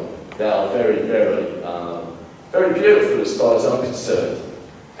so on that are very, very, very beautiful as far as I'm concerned.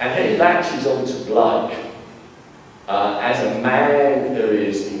 And he latches onto Blake as a man who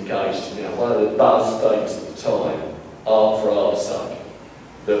is engaged in one of the buzz things at the time, art for art's sake.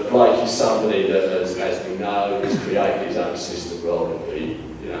 That Blake is somebody that, as we know, he's created his own system rather than be,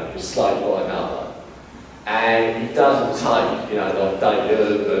 enslaved by another. And he doesn't take, like David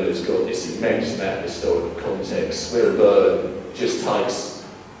Urban, who's got this immense amount of historical context. Swinburne just takes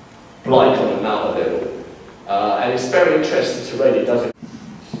Blake on another level. And it's very interesting to read. He does it.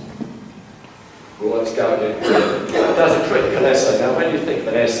 Well, let's go again. Does a critical essay. Now, when you think of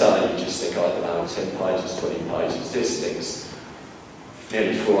an essay, you just think, I don't know, 10 pages, 20 pages. This thing's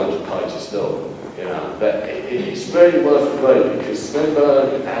nearly 400 pages long, But it's really worth a read because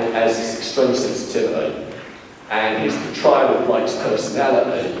Swinburne has this extreme sensitivity, and his portrayal of Blake's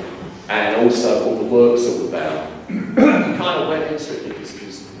personality, and also what the work's all about. He kind of went into it because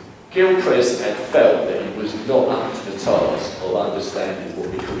Gilchrist had felt that he was not up to the task of understanding what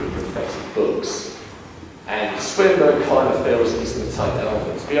we call the prophetic books. And Swinburne kind of feels he's going to take that on.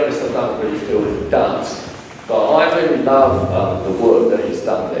 But to be honest, I don't really feel that he does. But I really love the work that he's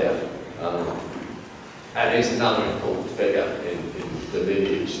done there. And he's another important figure in the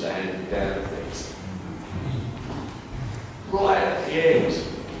lineage, the handing down of things. Right at the end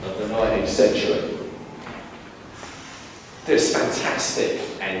of the 19th century, this fantastic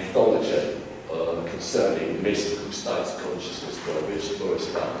anthology concerning mystical states of consciousness by Richard Morris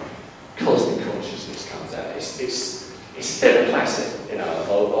Butler, Cosmic Consciousness, comes out. It's still a classic. I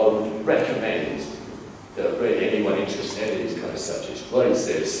would recommend that really anyone interested in these kind of subjects reads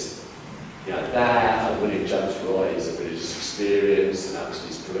this. That and William James Wright's A Religious Experience and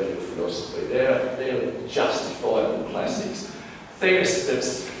Huxley's Perennial Philosophy, they're justifiable classics. The thing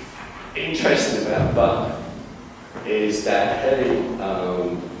that's interesting about Butler is that he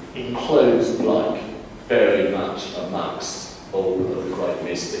includes Blake very much amongst all of the great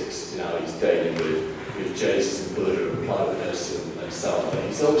mystics. He's dealing with Jesus and Buddha and Plotinus and so on, but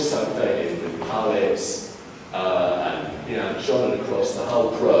he's also dealing with poets and John across the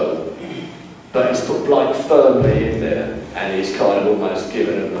whole crew. But he's put Blake firmly in there, and he's kind of almost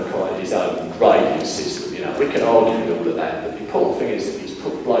given him a kind of his own grading system. We can argue with all of that, but the important thing is that he's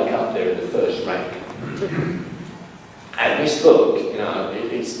put Blake up there in the first rank. And this book,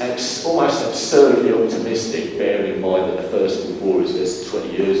 it's almost absurdly optimistic, bearing in mind that the First World War is less than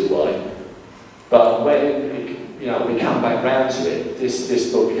 20 years away. But when we come back round to it,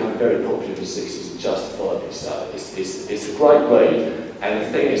 this book became very popular in the 60s and justifiably so. It's a great read. And the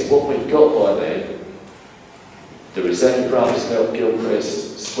thing is, what we've got by then, the Rossetti brothers, Mel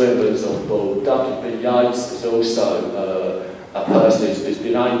Gilchrist, Swinburne's on board, W.B. Yeats is also a person who's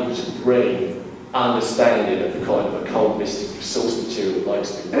been able to bring understanding of the kind of occult mystic source material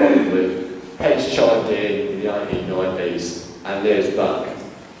Blake's been working with. Hedge chimed in the 1890s, and there's Buck.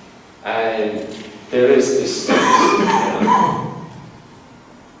 And there is this sense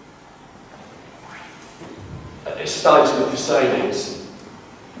at this stage of the proceedings,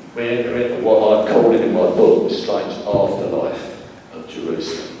 we enter into what I've called it in my book, The Strange Afterlife of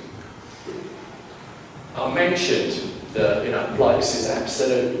Jerusalem. I mentioned that Blake says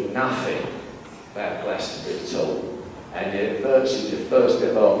absolutely nothing about Glastonbury at all, and yet virtually the first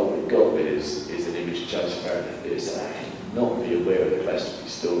bit of art what we've got with is an image of Joseph Meredith there, so I cannot be aware of the Glastonbury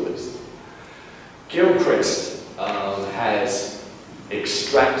stories. Gilchrist has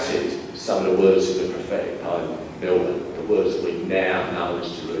extracted some of the words of the prophetic poem Milton, the words we now know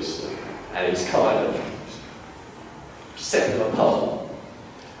as Jerusalem, and he's kind of set them apart.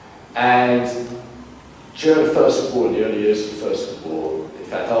 And during the First World War, in the early years of the First World War, in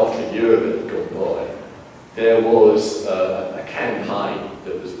fact after Europe had gone by, there was a campaign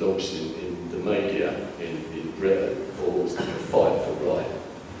that was launched in the media in Britain for what was called the Fight for Right.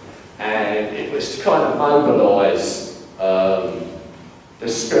 And it was to kind of mobilise the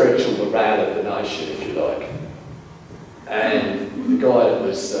spiritual morale of the nation, if you like. And the guy that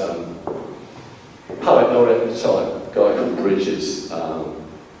was poet laureate at the time, a guy called Bridges,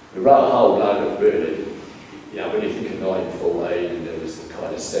 he wrote a whole load of really, when you think of 1914, and there was the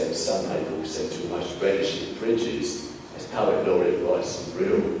kind of sense, some people said to almost relish it. Bridges, as poet laureate, writes some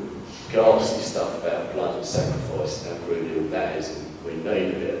real ghastly stuff about blood and sacrifice and how brutal that is, and we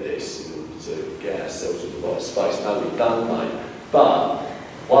need a bit of this in order to get ourselves in the right space. No, we don't, mate. But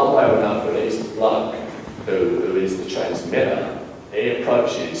one way or another, it is the bloke who is the transmitter. He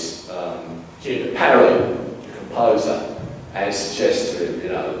approaches Gilbert Parry, the composer, and suggests to him,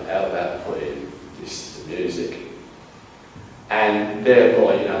 how about putting this to music? And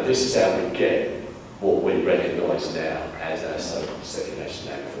thereby, this is how we get what we recognise now as our so-called second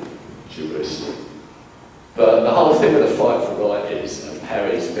national anthem, Jerusalem. But the whole thing with the fight for right is, and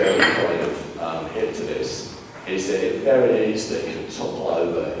Parry's very kind of hit to this, is that it very easily can topple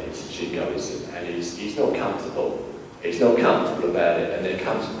over into jingoism, and he's not comfortable He's not comfortable about it, and there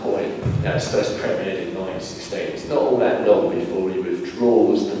comes a point, you know, it's first premiered in 1916, it's not all that long before he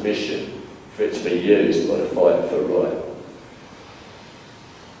withdraws permission for it to be used by the Fight for Right.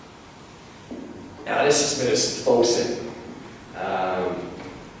 Now this is Millicent Fawcett.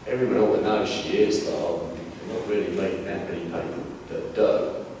 Everyone ought to know she is, but I'm not really meeting that many people that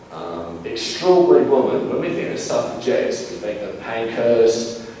do. Extraordinary woman. When we think of suffragettes, we think of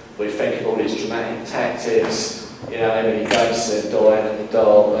Pankhurst, we think of all these dramatic tactics, you know, Emily Gason dying at the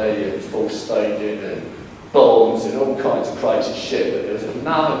Derby and forced staging and bombs and all kinds of crazy shit, but there was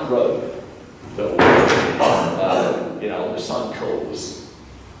another group that were, you know, on the same cause,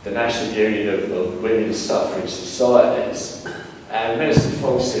 the National Union of Women's Suffrage Societies, and Millicent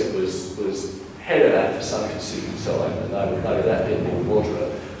Fawcett was head of that for some considerable time, and they were that bit more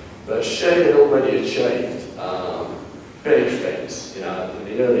moderate. But she had already achieved big things, you know, in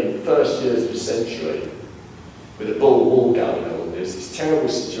the early first years of the century, with the Boer War going on. There's this terrible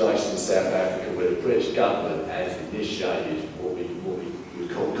situation in South Africa where the British government has initiated what we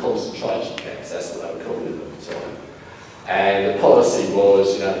would call concentration camps. That's what they were calling them at the time. And the policy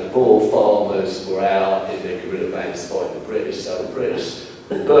was, you know, the Boer farmers were out in their guerrilla bands fighting the British, so the British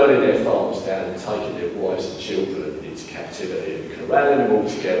were burning their farms down and taking their wives and children into captivity and corralling them all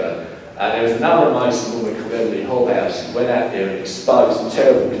together. And there was another amazing woman called Emily Hobhouse who went out there and exposed the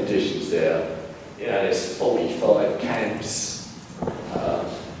terrible conditions there. You know, there's 45 camps,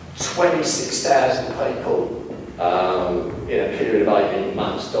 26,000 people in a period of 18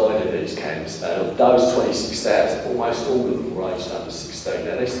 months died in these camps. And of those 26,000, almost all of them were aged under 16.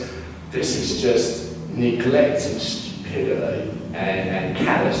 Now this is just neglect and stupidity and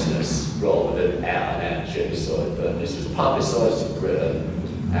callousness rather than out-and-out genocide. But this was publicised in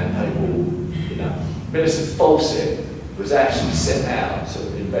Britain, and people, you know, Millicent Fawcett was actually sent out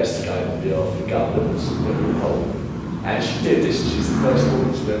to investigate on behalf of the government's report. And she did this. She's the first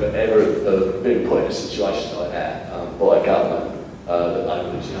woman to ever been put in a situation like that by a government that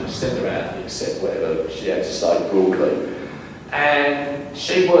they would, you know, send her out and accept whatever she had to say broadly. And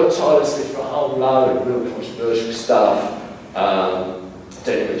she worked tirelessly for a whole load of real controversial stuff,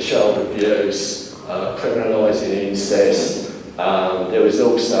 dealing with child abuse, criminalising incest. There was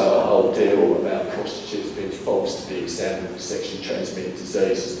also a whole deal about prostitutes being forced to be examined for sexually transmitted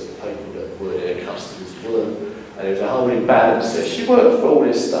diseases that the people that were their customers weren't. And there was a whole imbalance there. She worked for all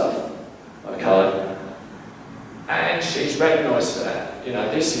this stuff, okay? And she's recognised for that. You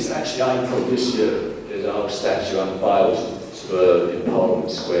know, this is actually April this year. There's a whole statue unveiled to her in Parliament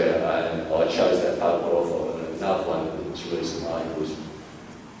Square, and I chose that photograph of her, and another one that Theresa May was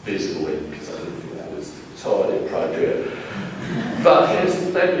visible in, because I didn't think that was entirely appropriate. But here's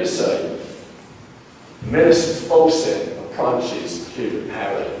the thing, you see. Millicent Fawcett approaches Hubert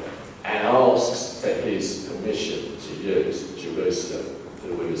Parry and asks for his permission to use Jerusalem for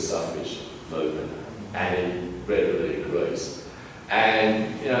the women's suffrage movement, and he readily agrees.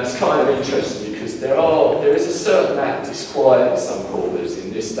 And, you know, it's kind of interesting because there is a certain amount of disquiet in some quarters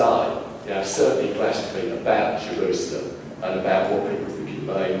in this day, you know, certainly Glastonbury, about Jerusalem and about what people think it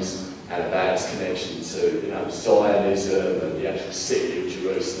means, and about its connection to, you know, Zionism and the actual city of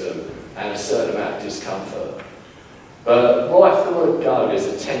Jerusalem, and a certain amount of discomfort. But right from the word go, there's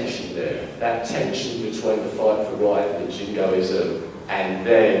a tension there. That tension between the fight for right and the jingoism, and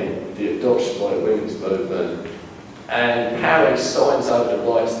then the adoption by the women's movement. And Parry signs over the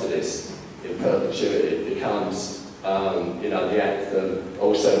rights to this in perpetuity. It becomes, you know, the anthem,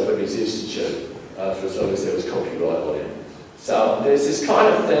 also the Women's Institute, for as long as there was copyright on it. So there's this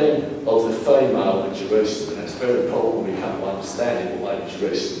kind of thing of the female in Jerusalem, and it's very important when we come to understanding what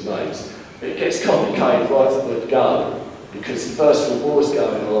Jerusalem means. But it gets complicated right from the word go, because the First World War is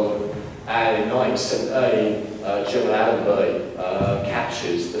going on, and in 1917, General Allenby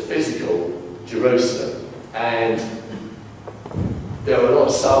captures the physical Jerusalem, and there were a lot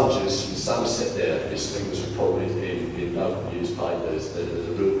of soldiers from Somerset there. This thing was reported in local newspapers as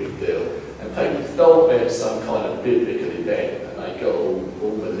a real big deal. And people thought there was some kind of biblical event, and they got all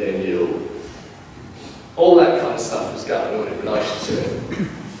millennial, all that kind of stuff was going on in relation to it.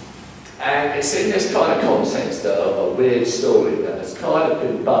 And it's in this kind of context of a weird story that has kind of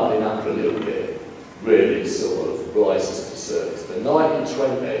been bubbling up a little bit, really sort of rises to the surface. The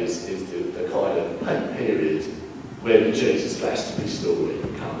 1920s is the kind of peak period where the Jesus Glastonbury story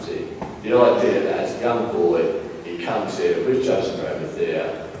comes in. The idea that as a young boy, he comes here with Joseph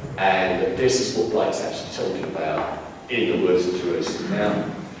Arimathea, and this is what Blake's actually talking about in the words of Jerusalem. Now,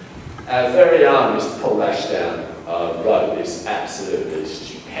 our very own Mr. Paul Ashdown wrote this absolutely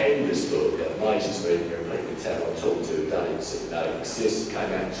stupendous book that amazes me completely everyone I talked to don't exist. It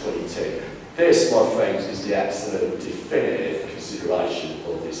came out in 2010. This, my friends, is the absolute definitive consideration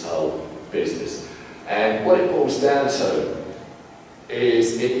of this whole business. And what it boils down to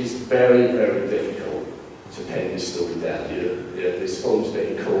is it is very, very difficult to pen this story down. This form's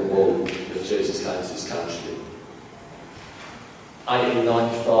been called Cornwall that Jesus came to this country.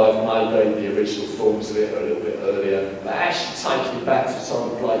 1895, maybe the original forms of it are a little bit earlier, but actually taking it back to the time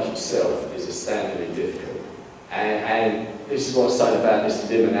of Blake himself is astoundingly difficult. And this is what I'm saying about this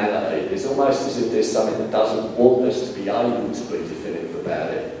liminality. It's almost as if there's something that doesn't want us to be able to be definitive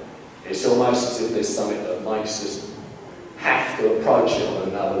about it. It's almost as if there's something that makes us have to approach it on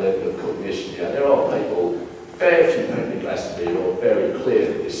another level of cognition. You know, there are people, very few people in Glastonbury who are very clear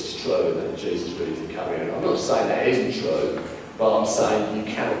that this is true and that Jesus really did come here. And I'm not saying that isn't true, but I'm saying you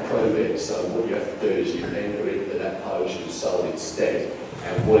cannot prove it. So what you have to do is you enter into that potion of soul instead,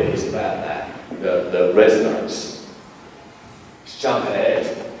 and what it is about that resonates. Let's jump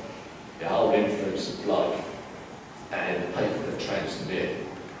ahead. The whole influence of Blake and the people that transmit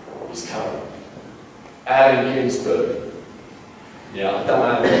is current. Allen Ginsberg. Yeah, I don't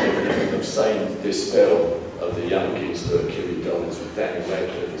know how many of you have seen this film of the young Ginsberg killing dollars with Daniel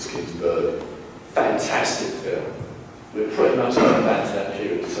Radcliffe as Ginsberg. Fantastic film. We're pretty much going back to that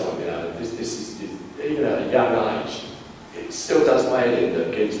period of time. You know, this is even at a young age. It still does my head in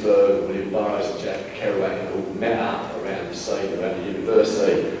that Ginsberg, William Burroughs and Jack Kerouac all met up around the scene, around the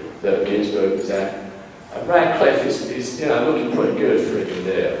university that Ginsberg was at. And Radcliffe is you know, looking pretty good for him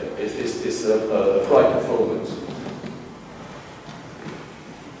there. It's a great performance.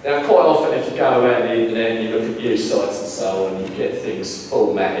 Now, quite often if you go around the internet and you look at news sites and so on, you get things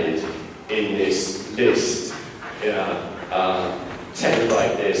formatted in this list, you know, 10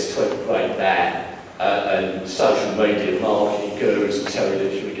 rate this, 20 rate that, and social media marketing gurus will tell you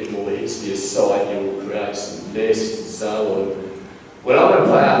that if you get more hits to your site, you'll create some lists and so on. Well, I'm going to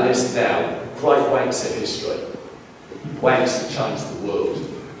put out a list now, great wanks of history, wanks that changed the world,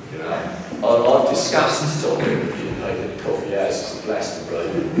 you know. I've discussed this topic with you in the coffee houses of Glastonbury,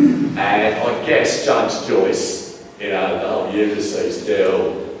 and I guess James Joyce, you know, the whole Ulysses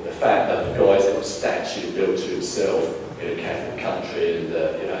deal, the fact that the guy's got a statue built to himself in a Catholic country and,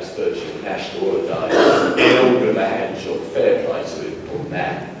 you know, it's virtually a national holiday, in order of a hand job, fair play to him on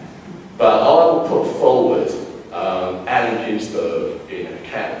that. But I will put forward Allen Ginsberg in a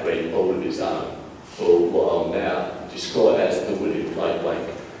category all of his own for what I'll now describe as the William Blake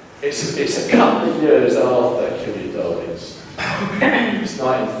Festival. It's a couple of years after Kill Your Darlings. It's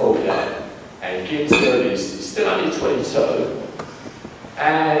 1948, and Ginsberg is still only 22,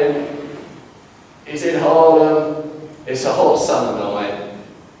 and he's in Harlem. It's a hot summer night.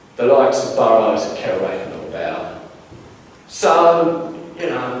 The likes of Burroughs and Kerouac are not about. So,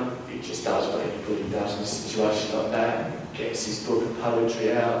 you know, he just does what everybody does in a situation like that. Gets his book of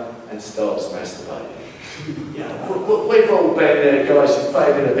poetry out and starts masturbating. You know, we've all been there, guys. You're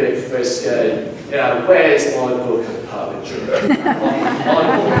feeling a bit frisky. You know, where's my book of poetry?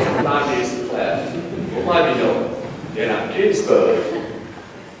 my book of money is a cloud. Well, maybe not. You know, Ginsberg.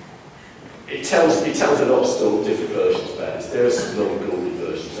 He tells a lot of stories, different versions about this. There are some long, gaudy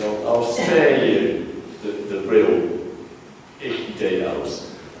versions. I'll spare you the real icky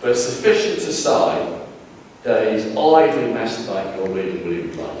details, but sufficient to say that he's idly masturbating on reading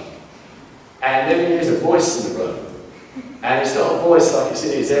William Blake. And then he hears a voice in the room. And it's not a voice like it's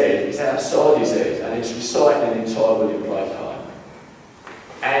in his head, it's outside his head, and it's reciting an entire William Blake poem.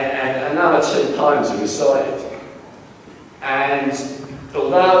 And another 2 poems are recited. And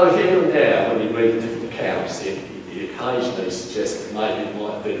although here and there, when you read different accounts, he occasionally suggests that maybe it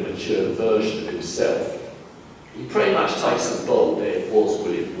might have been a mature version of himself, he pretty much takes on board that it was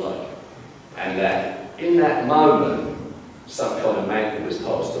William Blake. And that in that moment, some kind of mantle was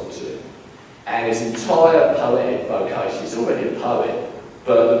passed on to him. And his entire poetic vocation, he's already a poet,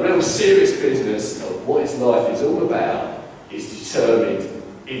 but the real serious business of what his life is all about is determined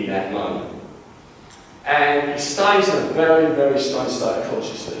in that moment. And he stays in a very, very strange state of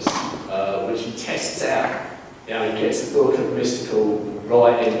consciousness, which he tests out. You know, he gets a book of mystical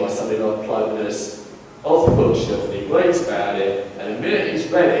writing by somebody like Plotinus off the bookshelf, and he reads about it, and the minute he's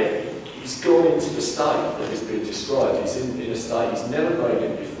read it, he's gone into the state that has been described. He's in a state he's never been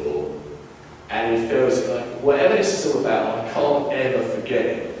in before. And he feels like, whatever this is all about, I can't ever forget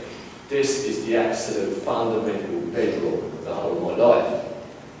it. This is the absolute fundamental bedrock of the whole of my life.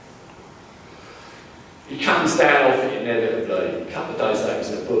 He comes down off it inevitably. A couple of days later, he's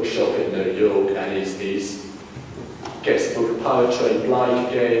in a bookshop in New York, and he gets a book of poetry, Blake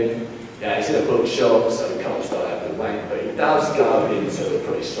again. Yeah, he's in a bookshop, so he can't start having a wank, but he does go into a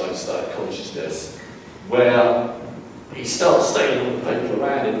pretty strange state of consciousness. where he starts studying all the people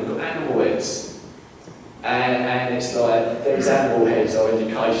around him who've got animal heads. And it's like, these animal heads are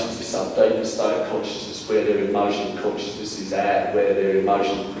indications of some deeper state of consciousness, where their emotional consciousness is at, where their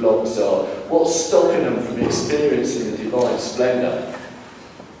emotional blocks are, what's stopping them from experiencing the divine splendour.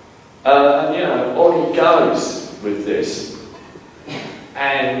 And you know, on he goes with this.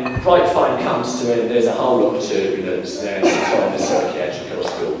 And great fame comes to him. There's a whole lot of turbulence now, it's a kind of psychiatric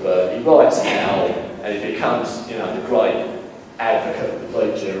hospital, but he writes it out and he becomes, you know, the great advocate of the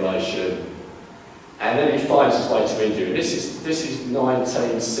Beat generation. And then he finds his way to India. And this is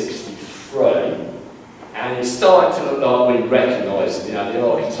 1963, and he's starting to look like we recognise, you know, the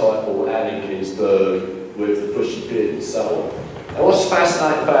archetypal Allen Ginsberg with the bushy beard and so on. And what's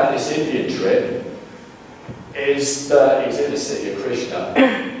fascinating about this Indian trip is that he's in the city of Krishna,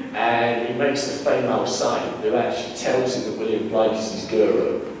 and he meets a female saint who actually tells him that William Blake is his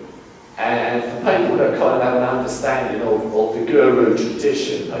guru. And for people that kind of have an understanding of the guru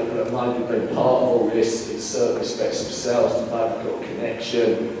tradition, people that might have been part of all this in certain respects themselves, that might have got a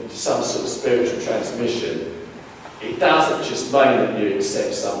connection to some sort of spiritual transmission, it doesn't just mean that you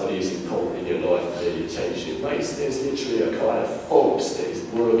accept somebody who's important in your life and you teach you. It means there's literally a kind of force that is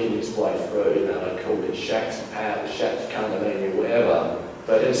working its way through, you know, they call it Shekhinah, Shekhinah, whatever.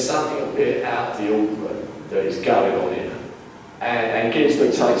 But there's something a bit out of the ordinary that is going on here. And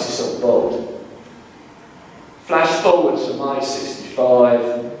Ginsberg takes this on board. Flash forward to May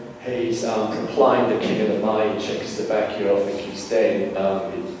 65, he's proclaimed the king of the May in Czechoslovakia. I think he's then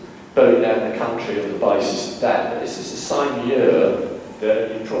booted out of the country on the basis of that. But this is the same year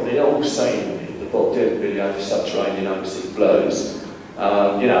that you've probably all seen the Bob Dylan video for Subterranean Homesick Blues.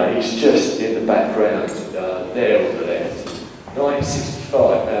 You know, he's just in the background there on the left.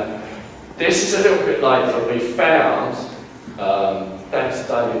 1965. Now, this is a little bit later, but we found, thanks to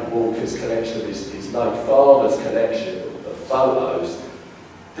David Walker's collection of his late father's collection of photos,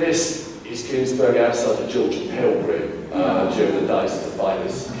 this is Ginsberg outside the Georgian Pilgrim during the days of the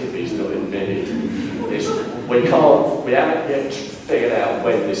famous hippies not invented. We haven't yet figured out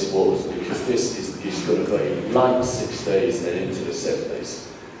when this was, because this is going to be late 60s and into the 70s.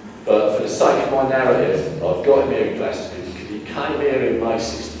 But for the sake of my narrative, I've got him here in Glastonbury because he came here in May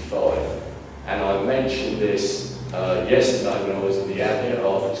 65, and I mentioned this yesterday when I was in the Abbey at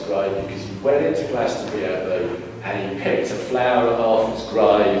Arthur's grave, because he went into Glastonbury Abbey and he picked a flower at Arthur's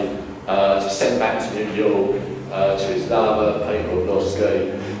grave to send back to New York to his lover, Peter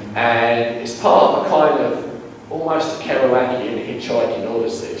Orlowski. And it's part of a kind of almost a Kerouacian hitchhiking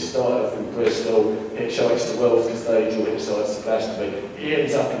odyssey. He started from Bristol, hitchhikes to Wells Cathedral, hitchhikes to Glastonbury. He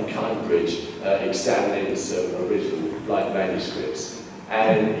ends up in Cambridge examining some original Blake manuscripts.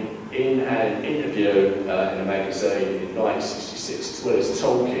 And in an interview in a magazine in 1966, as well as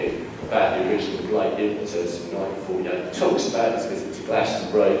talking about the original Blake impetus in 1948, he talks about his visit to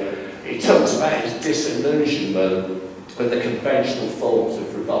Glastonbury. He talks about his disillusionment with the conventional forms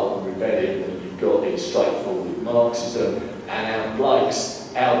of revolt and rebellion that you've got in straightforward Marxism, and how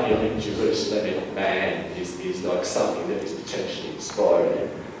Blake's Albionic Jerusalemic man is like something that is potentially inspiring him.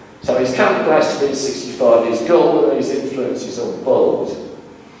 So he's come to Glastonbury in 65, he's got all of these influences on board.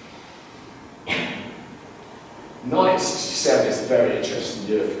 1967 is a very interesting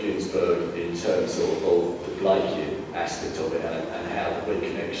year for Ginsberg in terms of the Blakean aspect of it, and how the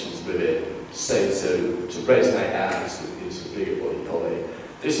reconnections with it seem to resonate out into the bigger body politic.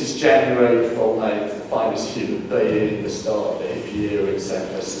 This is January the 14th, the famous human being, the start of the hippie era in San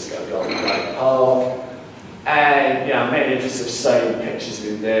Francisco Golden Gate Park. And you know, many of us have seen pictures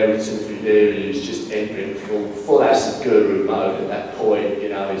of him there with Timothy Leary, who's just entering full acid guru mode at that point. You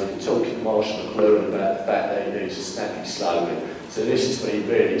know, he's been talking to Marshall McLuhan about the fact that he needs a snappy slogan. So this is when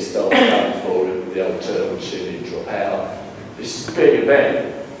he really starts going for it with the old turtle chin and drop out. This is a big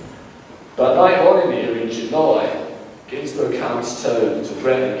event. But later on in the year, in July, Ginsberg comes to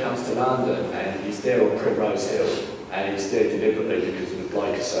Britain, comes to London, and he's there on Primrose Hill, and he's there deliberately because of the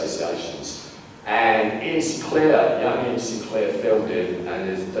Blake associations. And Ian Sinclair, young Ian Sinclair filmed him, and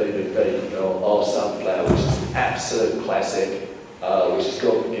there's a DVD of Our Sunflower, which is an absolute classic, which has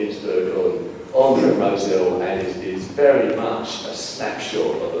got Ginsberg on Primrose Hill, and is very much a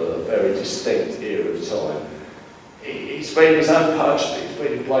snapshot of a very distinct era of time. He's reading his own poetry, he's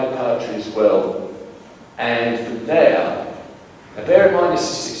reading Blake poetry as well. And from there, now bear in mind this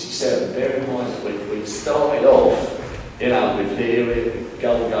is 67, bear in mind that we've started off, you know, with Leary, with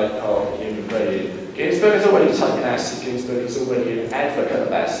Golden Gate Park, human being. Ginsberg has already taken acid, Ginsberg is already an advocate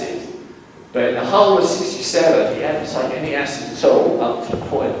of acid. But in the whole of 67, he hadn't taken any acid at all, up to the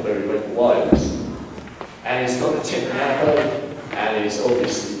point where he went to Wales. And he's got the Tintin Abbey, and he's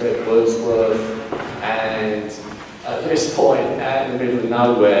obviously read Wordsworth, and And at this point, out in the middle of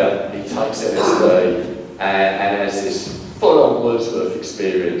nowhere, he takes LSD and has this full-on Wordsworth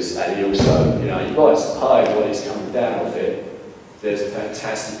experience, and he also, you know, he writes a poem while he's coming down off it. There's a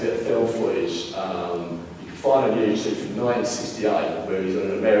fantastic bit of film footage you can find on YouTube from 1968, where he's on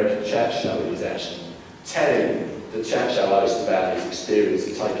an American chat show and he's actually telling the chat show host about his experience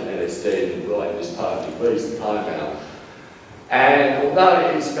of taking LSD and writing this poem. He reads the poem out. And although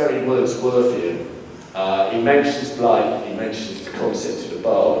it is very Wordsworthian, he mentions Blake, he mentions the concept of the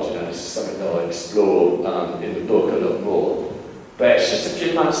bard. You know, this is something that I explore in the book a lot more. But it's just a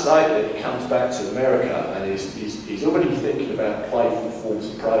few months later that he comes back to America, and he's already thinking about playful forms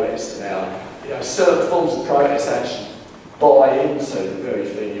of protest. Now, you know, certain forms of protest actually buy into the very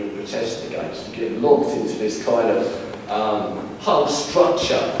thing you're protesting against. You get locked into this kind of whole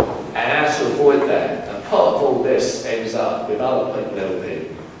structure, and how to avoid that. And part of all this ends up with other people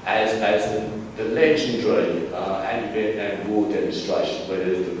helping, as the legendary anti-Vietnam War demonstration, where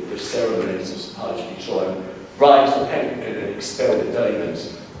the ceremonies are supposedly trying raise the pentagon and expel the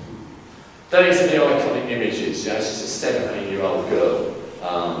demons. These are the iconic images. You know, it's just a 17-year-old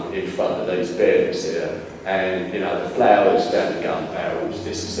girl in front of these bearings here, and you know, the flowers down the gun barrels.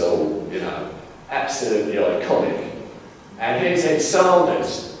 This is all, you know, absolutely iconic. And here's Ed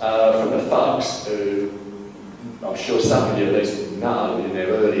Sanders from the Thugs, who I'm sure some of you at least know in their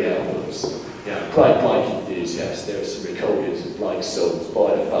early albums. You know, great Blake enthusiasts. There are some recordings of Blake's songs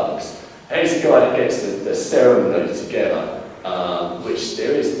by the Thugs. He's the guy that gets the ceremony together, which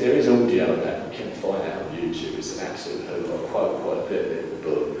there is audio of that. You can find that on YouTube. It's an absolute hoot. I quote quite a bit of it in the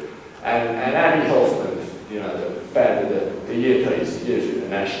book. And Annie Hoffman, you know, the founder of the Yippies, the Youth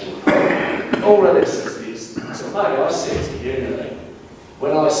International Party. All of this is so mate, I see it as a unity.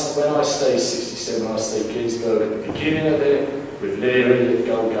 When I see 67, I see Ginsberg at the beginning of it, with Leary at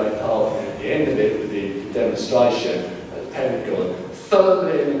Goldgate Park, and at the end of it with the demonstration at the Pentagon.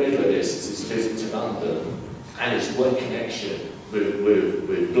 Firmly in the middle of this is his visit to London and his reconnection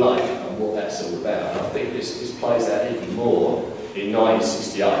with Blake and what that's all about. And I think this plays out even more in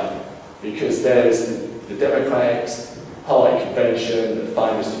 1968, because there's the Democratic Party convention that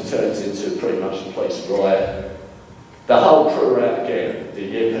famously turns into pretty much a police riot. The whole crew are out again, the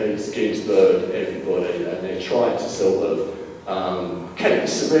Yippies, Ginsberg, everybody, and they're trying to sort of keep the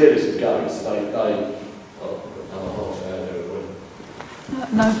surrealism going. So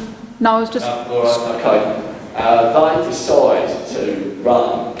No, I was just... all right, okay. They decide to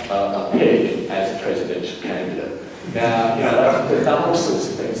run a pig as a presidential candidate. Now, you know, they've done all sorts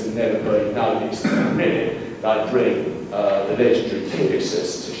of things that never been noticed. In a minute, they bring the legendary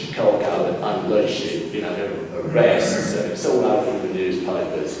Pegasus to Chicago and unleash it, you know, there are arrests, and it's all over the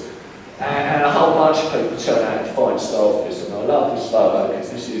newspapers. And a whole bunch of people turn out to find style for this, and I love this photo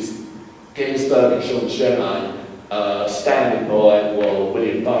because this is Ginsberg and Shekhinah standing by while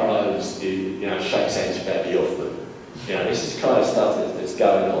William Burroughs, you know, shakes hands with Abby Hoffman. You know, this is the kind of stuff that's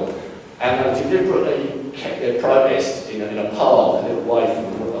going on. And they deliberately kept their protest in a park a little away from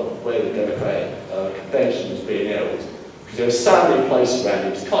where the Democratic convention was being held. Because there was so many places around,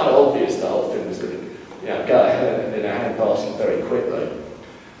 it was kind of obvious the whole thing was going to, you know, go ahead in a handbasket very quickly.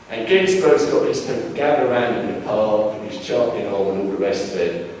 And Ginsberg's got these people gathered around in the park, and he's chanting on and all the rest of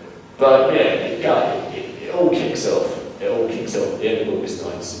it. But yeah, it all kicks off. It all kicks off at the end of August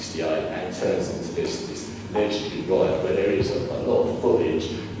 1968 and turns into this legendary riot where there is a lot of footage.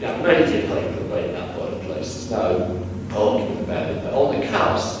 You know, media people are beaten up by the police. There's no argument about it. But on the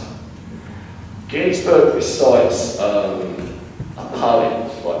coast, Ginsberg recites a poem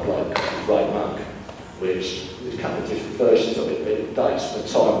by Blake, the Great Monk, which there's a couple of different versions of it, but it dates from the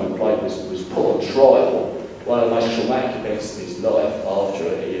time when Blake was put on trial. One of the most traumatic events in his life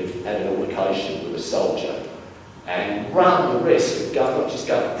after he had an altercation with a soldier and run the risk of not just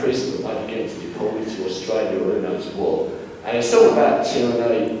going to prison, but maybe getting deported to Australia or who knows what. And it's all about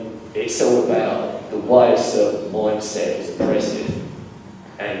tyranny, it's all about the way a certain mindset is oppressive.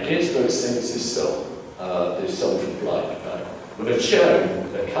 And Ginsberg sings this song from Blake, with a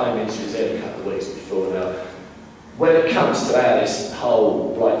tune that came into his head a couple of weeks before. Now, when it comes to how this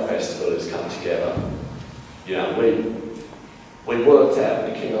whole Blake Festival has come together, you know, we worked out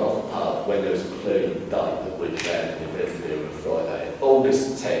in the King Arthur pub when there was a clean date that we found in the on a Friday,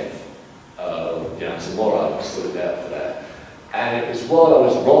 August 10th. You know, tomorrow I stood out for that. And it was while I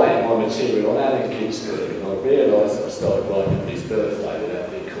was writing my material on Allen Ginsberg, and I realised that I started writing on his birthday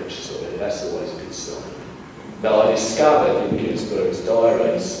without being conscious of it. That's always a good sign. Now I discovered in Ginsberg's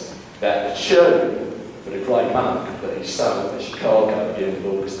diaries that the tune for the Great Monk that he sung at Chicago at the end of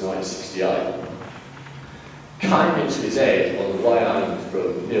August 1968 came into his head on the way home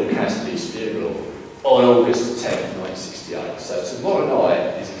from Neil Cassidy's funeral on August 10th, 1968. So tomorrow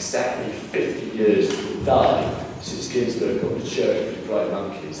night is exactly 50 years to the day since Ginsberg got the tune with the Great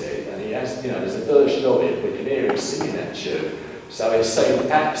Monkey in his head, and he has, you know, there's a version of it, we can hear him singing that tune. So it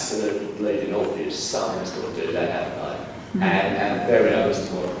seemed absolutely bleeding obvious, someone's got to do that, haven't they? And very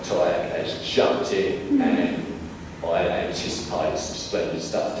honest, Tyak has jumped in, and I anticipate some splendid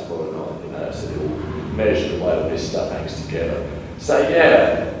stuff tomorrow night, you know, so they all measure the way all this stuff hangs together. So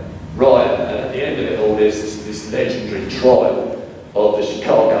yeah, right, and at the end of it all, there's this legendary trial of the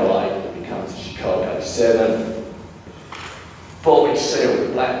Chicago 8 that becomes the Chicago 7. Bobby Seale,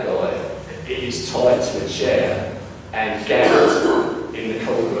 the black guy, is tied to a chair and gagged in the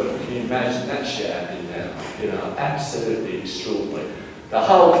courtroom. Can you imagine that shit happening now? You know, absolutely extraordinary. The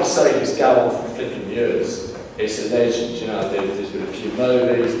whole proceedings go on for flipping years. It's a legend, you know, there's been a few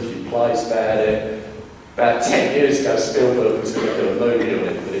movies, a few plays about it. About 10 years ago, Spielberg was going to do a movie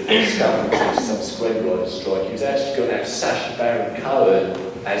on it, but it got scummed due to some screenwriter strike. He was actually going to have Sacha Baron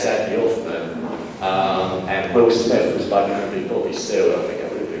Cohen as Andy Hoffman, and Will Smith was going to be Bobby Seale. I think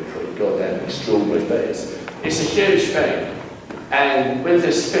that would have been pretty goddamn extraordinary, but it's a huge thing. And with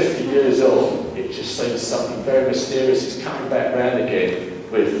this 50 years on, it just seems something very mysterious is coming back round again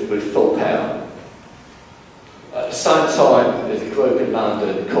with full power. At the same time, there's a group in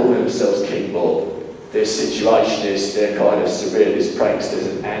London calling themselves King Mob. They're situationists, they're kind of surrealist pranksters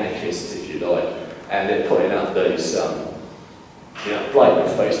and anarchists, if you like, and they're putting up these, you know, blatant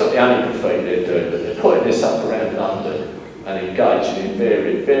graffiti. It's not the only graffiti they're doing, but they're putting this up around London and engaging in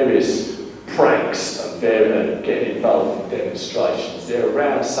various pranks and getting involved in demonstrations. They're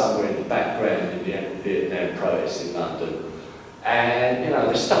around somewhere in the background in the anti-Vietnam protests in London. And, you know,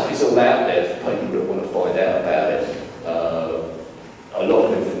 the stuff is all out there for people that want to find out about it. A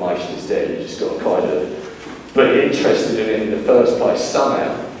lot of information is there, you just got to kind of be interested in it in the first place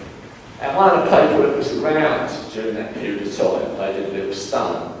somehow. And one of the people that was around during that period of time, they did a little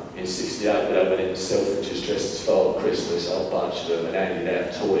stunt in '68 where they went in Selfridges dressed as Father Christmas, a whole bunch of them, and handed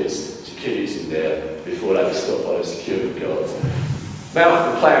out toys to kiddies in there before they were stopped by the security guards.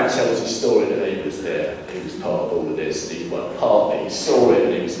 Malcolm McLaren tells his story that he was there, he was part of all of this, and he went part of it, he saw it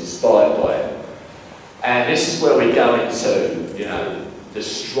and he was inspired by it. And this is where we go into, you know, the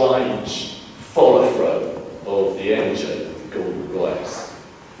strange follow-through of the energy of Gordon Riots.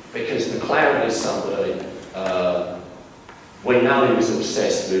 Because McLaren is somebody, we know he was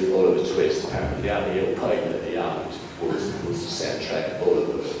obsessed with Oliver Twist. Apparently the only LP that he owned was the soundtrack of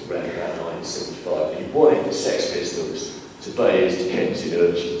Oliver around about 1975. He wanted the Sex Pistols to be as Dickensian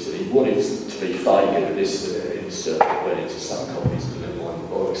urchins, and he wanted to be Fagin, and this is an insert that went into some copies of the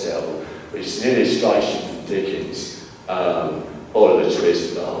Roerich album, which is an illustration from Dickens, Oliver Twist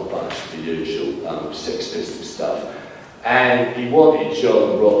with a whole bunch of the usual Sex Pistol stuff. And he wanted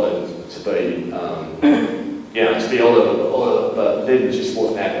John Rotten to be, you know, to be Oliver, but Lynn just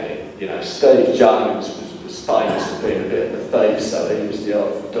wasn't having it. You know, Steve Jones was famous for being a bit of a thief, so he was the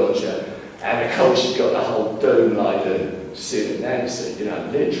artful dodger. And of course you've got the whole doom-laden Sid and Nancy, you know,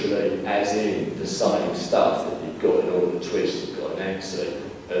 literally as in the same stuff that you've got in Oliver Twist, you've got Nancy,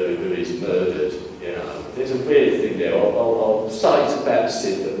 who is murdered, you know. There's a weird thing there. I'll say it's about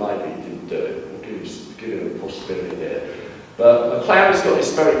Sid that maybe he didn't do it. I'll give him a possibility there. But McLaren's got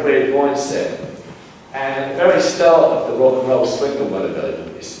this very weird mindset. And at the very start of the rock and roll swingle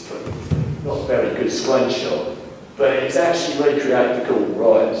melody, it's not a very good screenshot, but he's actually recreated the Gordon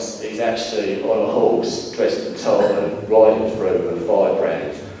Riots. He's actually on a horse, dressed in tartan, riding through a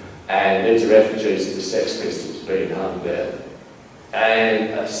firebrand. And these are effigies of the Sex Pistols being hung there.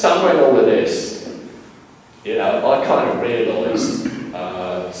 And somewhere in all of this, you know, I kind of realised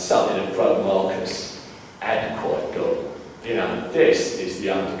something that Pro Marcus hadn't quite got. You know, this is the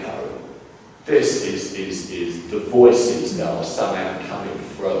undercurrent. This is the voices that are somehow coming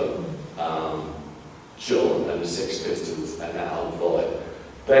through John and the Sex Pistols and that whole vibe.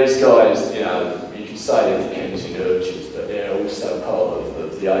 These guys, you know, you can say they're Dickensian urchins, but they're also part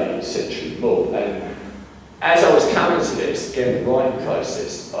of the 18th century mob. And as I was coming to this, again, the writing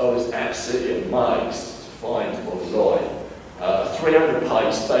process, I was absolutely amazed to find online a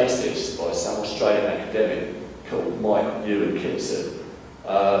 300-page thesis by some Australian academic called Michael Ewan Kitson,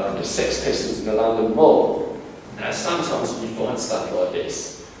 called The Sex Pistols in the London Mob. Now, sometimes when you find stuff like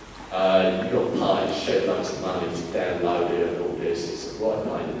this, you've got to pay shed loads of money to download it and all this, it's a right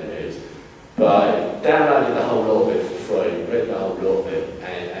pain in the head. But downloaded the whole lot of it for free, read the whole lot of it,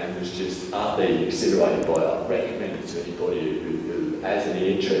 and was just utterly exhilarated by it. I recommend it to anybody who has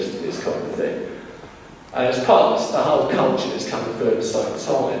any interest in this kind of thing. And as part of the whole culture that's coming through at the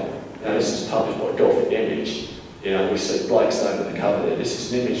same time, you know, this is published by Gothic Image. You know, we see Blake's name on the cover there. This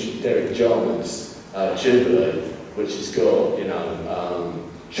is an image of Derek Jarman's Jubilee, which has got, you know,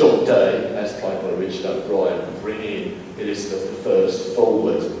 John Day, as played by Richard O'Brien, bringing Elizabeth I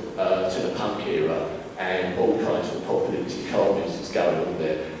forward to the punk era, and all kinds of popular car music's going on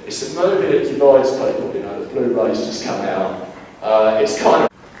there. It's a movie that divides people, you know, the Blu-rays just come out. It's kind of...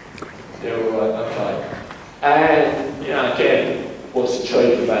 Yeah, all right, okay. And, you know, again, what's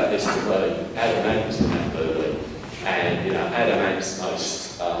intriguing about this to me, Adam Ant's in that movie, and, you know, Adam Ant's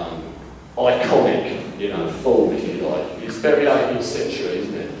most iconic, you know, form, if you like. It's very 18th century,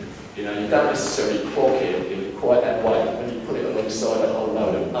 isn't it? You know, you don't necessarily clock it in quite that way, but when you put it alongside a whole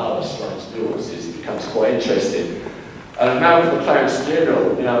load of other strange nuances, it becomes quite interesting. Malcolm McLaren's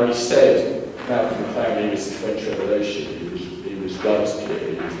funeral, you know, he said, Malcolm McLaren, he was the French Revolution, he was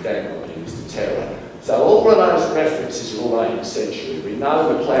Robespierre, he was Danton, he was the Terror. So all of those references are all 18th century. We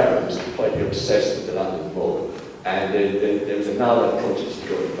know McLaren was completely obsessed with the London mob, and there was another project he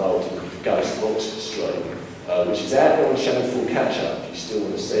got involved in, the Ghost of Oxford Street, which is out there on Channel 4 catch-up if you still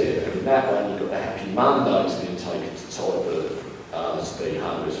want to see it. And in that one, you've got the Happy Mondays being taken to Tyburn to be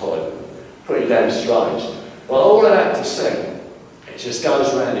hung as high. Pretty damn strange. Well, all of that to say, it just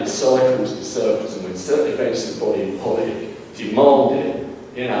goes around in cycles and circles, and when certain events of the body politic demand it,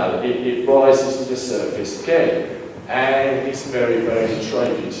 you know, it rises to the surface again. And it's very, very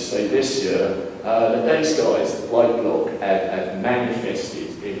intriguing to see this year that these guys, the Blake Bloc, have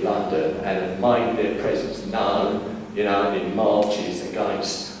manifested in London and have made their presence known, you know, in marches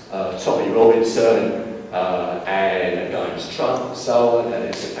against Tommy Robinson and against Trump and so on, and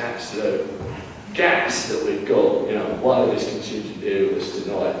it's an absolute gas that we've got, you know, one of these contingent areas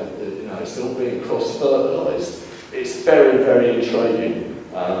tonight, you know, it's all being cross-fertilised. It's very, very intriguing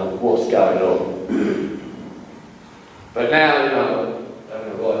what's going on. But now, you know, I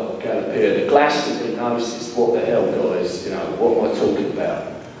don't know why I'm going up here, the Glastonbury Gnosis, what the hell, guys, you know, what am I talking about?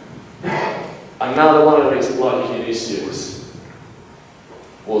 Another one of these bloody issues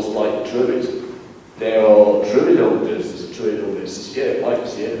was Blake the Druid. There are Druid orders, there's a Druid order that says, yeah, Blake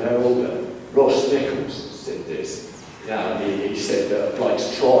was the Edinburgh order. Ross Nichols said this. You know, he said that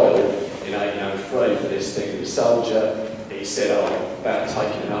Blake's trial in 1803 for this thing with the soldier, he said, oh, about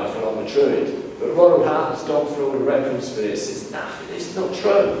taking an oath, I'm a Druid. But Ronald Hart's gone through all the records for this. It's nothing, it's not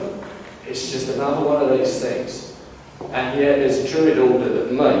true. It's just another one of these things. And yet there's a Druid order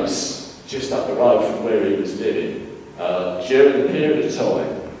that meets just up the road from where he was living during the period of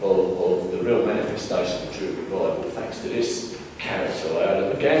time of the real manifestation of Druid revival, thanks to this character out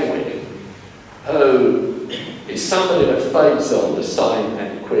of McGanwick, who is somebody that feeds on the same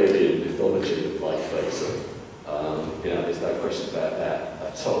antiquarian mythology that Blake feeds on. You know, there's no question about that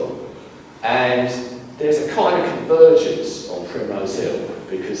at all. And there's a kind of convergence on Primrose Hill,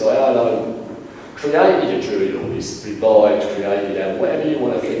 because Iolo created a Druid order, revived, created, and whatever you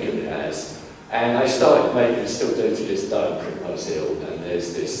want to think of it as. And they started making, and still do to this day on Primrose Hill, and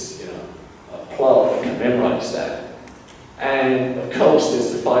there's this, you know, a plaque that commemorates that. And of course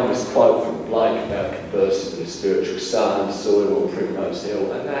there's the famous quote from Blake about conversing with the spiritual sun, soil on Primrose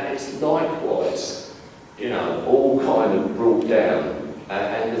Hill, and that is likewise, you know, all kind of brought down,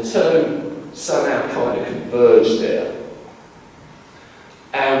 and the two somehow kind of converge there.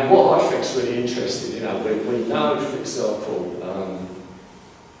 And what I think is really interesting, you know, we know, for example,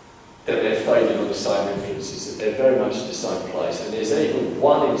 that they're feeding on the same influences, that they're very much in the same place, and there's even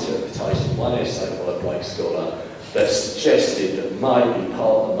one interpretation, one essay by a Blake scholar, that suggested that maybe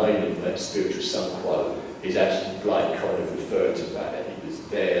part of the meaning of that spiritual sun quote is actually Blake kind of referred to that he was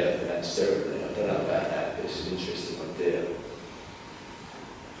there for that ceremony. I don't know about that, but it's an interesting idea.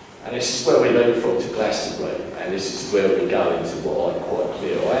 And this is where we move from to Glastonbury, and this is where we go into what I'm quite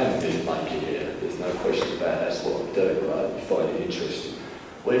clear I am doing making here. There's no question about that's what I'm doing, but I hope you find it interesting.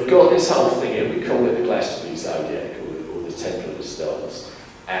 We've got this whole thing here, we call it the Glastonbury Zodiac, or the Temple of the Stars.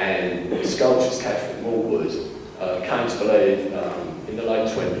 And the sculptorist Catherine Morwood came to believe in the late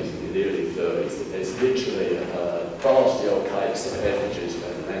 20s and in the early 30s that there's literally a vastly archaic set of effigies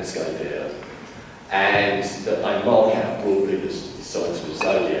around the landscape here, and that they mark out broadly the signs of the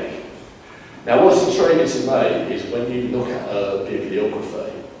Zodiac. Now what's intriguing to me is when you look at her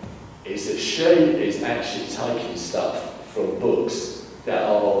bibliography, is that she is actually taking stuff from books that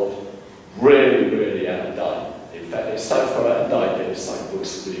are really, really out of date. In fact, they're so far out of date they're the same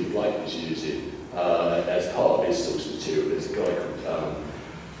books that William Blake was using as part of his source material. There's a guy called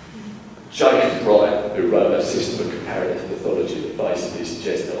Jacob Bryant, who wrote a system of comparative mythology that basically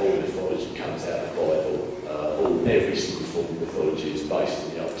suggests that all mythology comes out of the Bible, every single form of mythology is based on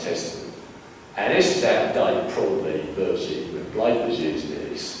the Old Testament. And this is out of date probably virtually when Blake was using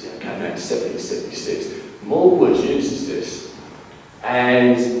it. It came out in 1776. Morwood uses this.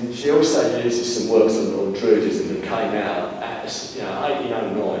 And she also uses some works on Druidism that came out at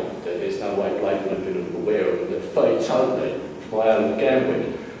 1809, that there's no way Blake would have been aware of, that fade totally from Iona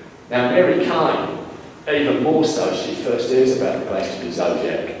Gamwick. Now Mary Kane, even more so, she first hears about the Glastonbury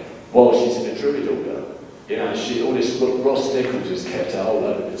Zodiac while she's in the Druid Order. You know, all this Ross Nichols has kept a whole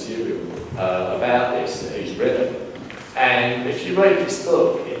load of material about this that he's written. And if you read this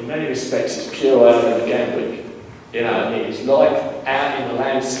book, in many respects it's pure Iona Gamwick. You know, it's like out in the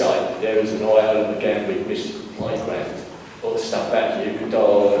landscape, there is an Iona Gamwick mystical playground. All the stuff about Euclid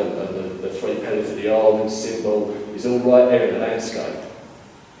and the three pillars of the almond symbol is all right there in the landscape.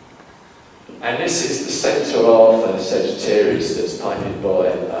 And this is the centre of Sagittarius that's painted by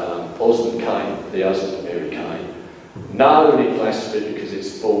Osmond Kane, the husband of Mary Kane. Known in Glastonbury because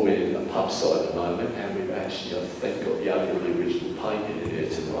it's forming a pub site at the moment, and we've actually, I think, got the owner of the original painting in here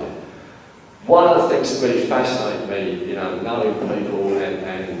tonight. One of the things that really fascinated me, you know, knowing people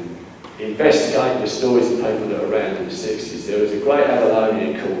and investigating the stories of people that were around in the 60s, there was a great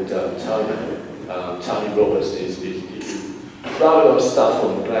Avalonian called Tony Roberts. He wrote a lot of stuff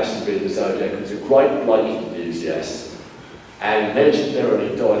on Glastonbury and the Zodiac. He was a great Blake enthusiast, and legendarily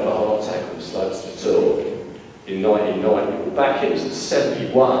died of a heart attack on the slopes of the Tour in 1990. Well, back in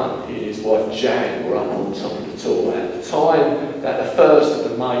 71, he and his wife Jan were up on top of the Tour at the time that the first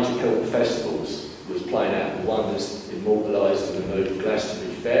of the major film festivals was playing out, the one that's immortalised in the movie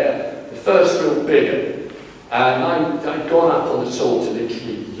Glastonbury Fair, the first real big one. And they'd gone up on the Tour to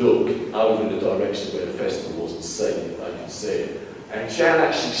literally look over in the direction where the festival wasn't seen, if they could see it. And Jan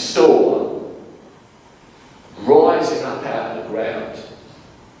actually saw, rising up out of the ground,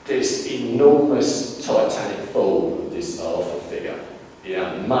 this enormous titanic form of this Arthur figure, you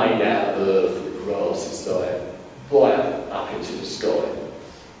know, made out of earth with grass. It's like right up into the sky.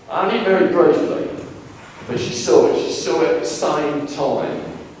 Only very briefly, but she saw it. She saw it at the same time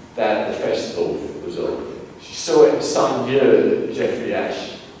that the festival was on. She saw it the same year that Geoffrey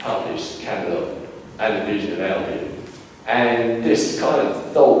Ashe published Camelot and the Vision of Albion. And this kind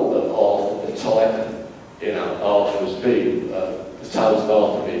of thought of Arthur the Titan, you know, Arthur was being, the tales of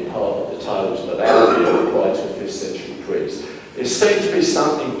Arthur being part of the tales of Albion applied to a 5th century prince. There seems to be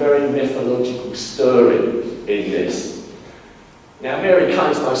something very mythological stirring in this. Now, Mary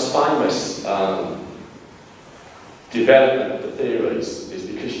Kane's most famous development of the theories is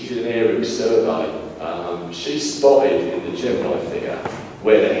because she did an aerial survey. She spotted in the Gemini figure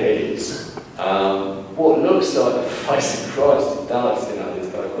where the head is. What looks like the face of Christ, it does, you know,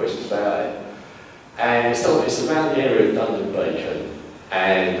 there's no question about it. And it's around the area of London Beacon,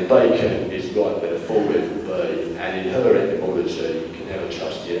 and the beacon is right where the forehead will be, and in her etymology, you can never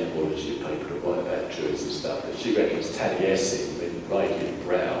trust the etymology of people who write about druids and stuff, but she reckons Taliesin, meaning radiant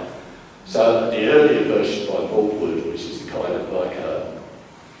brow. So the earlier version by Morwood, which is kind of like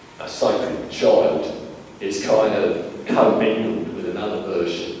a sacred child, is kind of commingled with another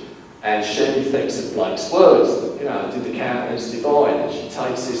version. And she thinks of Blake's words, you know, did the countenance divine, and she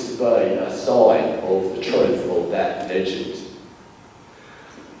takes this to be a sign of the truth of that legend.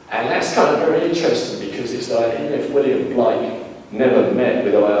 And that's kind of very interesting because it's like, even if William Blake never met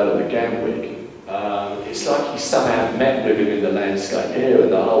with Iona Gamwick, it's like he somehow met with him in the landscape here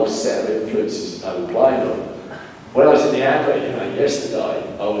and the whole set of influences they were playing on. When I was in the Abbey, you know,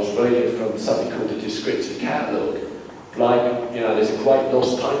 yesterday, I was reading from something called the Descriptive Catalogue. Like, you know, there's a great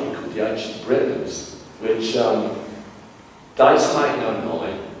lost painting called The Ancient Britons, which dates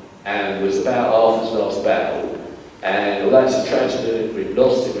 1809 and was about Arthur's last battle. And although it's a tragedy that we've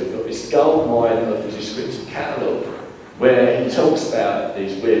lost it, we've got this gold mine of the Descriptive Catalogue where he talks about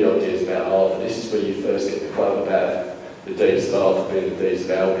these weird ideas about Arthur. This is where you first get the quote about the deeds of Arthur being the deeds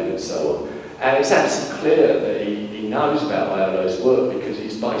of Albion and so on. And it's absolutely clear that he knows about Iona's work because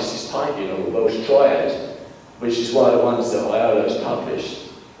he's based his painting on the Welsh Triad, which is one of the ones that Iola's published.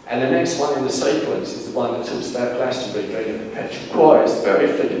 And the next one in the sequence is the one that talks about Glastonbury being a perpetual choir. It's very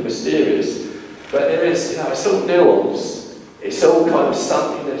thick and mysterious. But there is, you know, it's all nuance. It's all kind of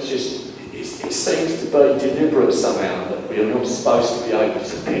something that's just, it seems to be deliberate somehow, that we're not supposed to be able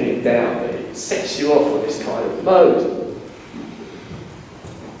to pin it down, but it sets you off on this kind of mode.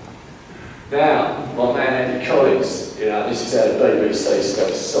 Now, my man Andy Collins, you know, this is how the BBC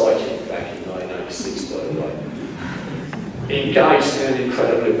spelled psychic back in 1986, by the way. Engaged in an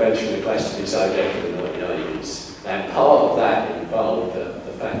incredible adventure in the Glastonbury Zodiac in the 1980s. And part of that involved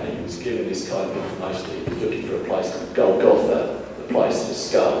the fact that he was given this kind of information that he was looking for a place called Golgotha, the place of the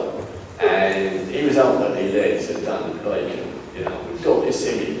skull. And he was ultimately led to London Beacon. You know, we've got this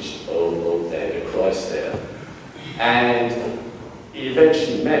image of the head of Christ there. And he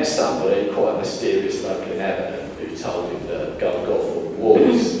eventually met somebody, quite a mysterious local inhabitant, who told him that Golgotha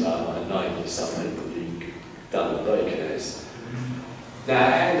Now,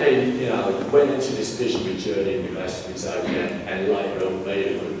 Andy, you know, went into this visionary journey in the Glastonbury Zodiac, and later on me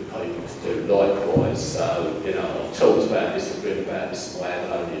and a group of people to do likewise. So, you know, I've talked about this, I've written about this in my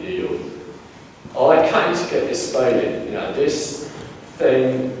Avalonian Eel. I came to get this feeling, you know, this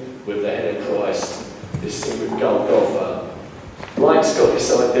thing with the head of Christ, this thing with Golgotha. Blake's got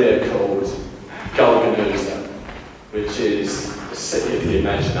this idea called Golgotha, which is the city of the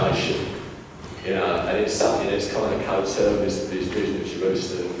imagination. You know, and it's something that's kind of coterminous with this vision of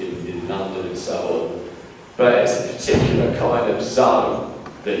Jerusalem in London and so on. But it's a particular kind of zone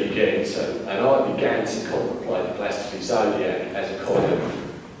that you get into. And I began to contemplate the Glastonbury Zodiac as a kind of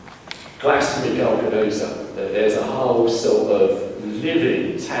Glastonbury Golgotha, that there's a whole sort of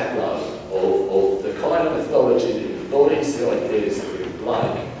living tableau of the kind of mythology that embodies the ideas of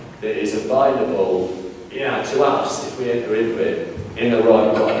Blake that is available, you know, to us if we enter into it in the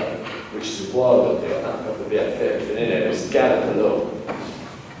right way. Which is a wild idea. I don't know if I'm going to be able to fit everything in there. Let's gallop along.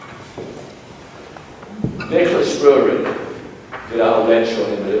 Nicholas Roerich did a whole lecture on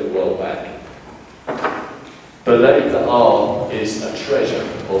him a little while back. Believe that art is a treasure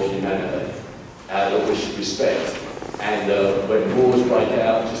of humanity that we should respect. And when wars break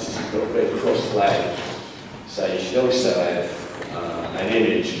out, just as you've got a Red Cross flag, so you should also have an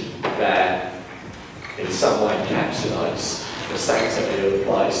image that in some way encapsulates the sanctity of the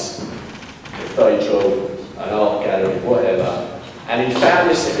place. Cathedral, an art gallery, whatever. And he found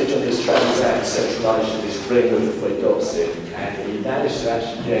this image on his travels out in Central Asia, this ring with the 3 dots in, and he managed to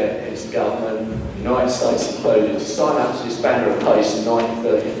actually get his government, the United States included, to sign up to this banner of peace in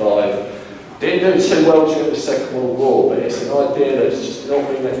 1935. Didn't do too well during the Second World War, but it's an idea that's just not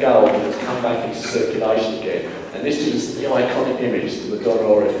been let go and it's come back into circulation again. And this is the iconic image, the Madonna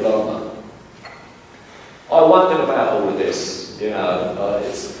Oriflamme. I wondered about all of this. You know,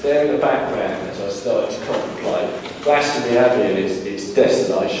 it's there in the background as I started to contemplate Glastonbury Abbey and its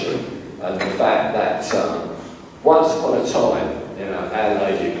desolation, and the fact that once upon a time, you know, Our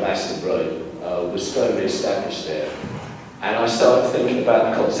Lady of Glastonbury was firmly established there. And I started thinking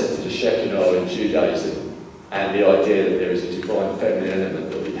about the concept of the Shekhinah in Judaism and the idea that there is a divine feminine element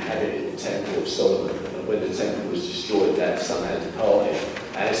that we inhabited the Temple of Solomon, and when the temple was destroyed, that somehow departed.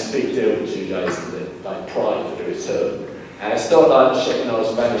 And it's a big deal in Judaism that they pray for the return. And it's not like the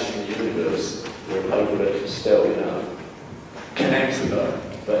Shekhinah's vanished from the universe, where people that can still, you know, connect with her.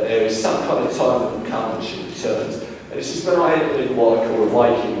 But there is some kind of time that will come when she returns. And this is when I entered in what I call a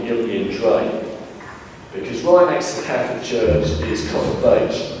waking Jungian dream. Because right next to the Catholic Church is Copper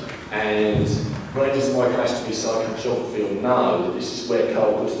Beach. And readers of my Glastonbury psychogeography will know that this is where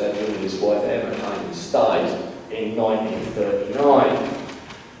Carl Gustav Jung and his wife Emma came and stayed in 1939.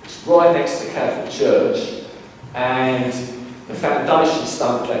 It's right next to the Catholic Church. And the foundation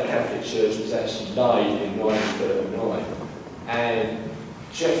stone for that Catholic Church was actually laid in 1939. And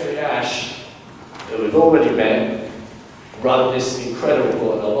Jeffrey Ash, who we've already met, wrote this incredible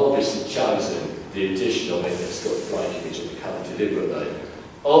book, and I've obviously chosen the edition of it that's got the Blake image on the cover deliberately,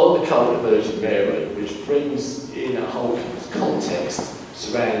 on the cult of Virgin Mary, which brings in a whole context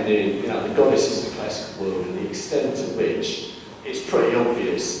surrounding, you know, the goddesses of the classical world and the extent to which it's pretty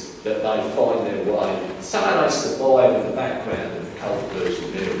obvious that they find their way. Somehow they survive in the background of the cult of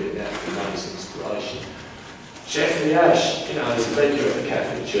Virgin Mary, and that's the amazing inspiration. Jeffrey Ash, you know, as a vicar of the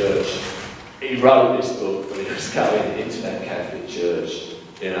Catholic Church, he wrote this book when he was going into that Catholic Church,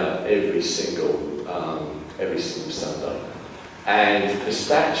 you know, every single Sunday. And the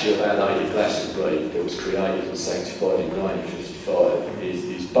statue of Our Lady of Glastonbury that was created and sanctified in 1955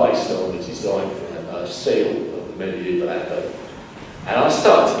 is based on the design for a seal of the medieval abbey. And I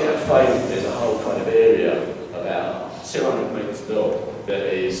started to get a feeling there's a whole kind of area about 200 metres long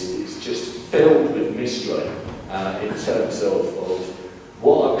that is just filled with mystery in terms of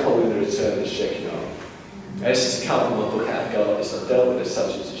what I'm calling the return of Shekhinah. This is a couple of my book Outguards. I've dealt with the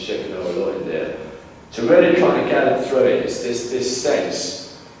subject of Shekhinah a lot in there. To really kind of gather through it is this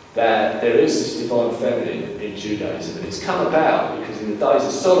sense that there is this divine feminine in Judaism, and it's come about because in the days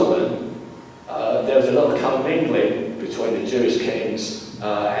of Solomon there was a lot of commingling between the Jewish kings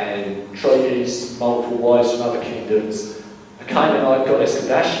and treaties, multiple wives from other kingdoms. A Canaanite goddess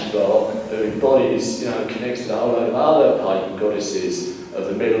called Ashtar, who embodies, you know, connects to a whole load of other pagan goddesses of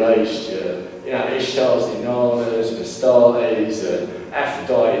the Middle East, you know, Ishtar's, the Inanas, Astartes,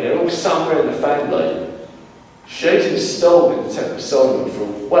 Aphrodite, they're all somewhere in the family. She's installed in the Temple of Solomon for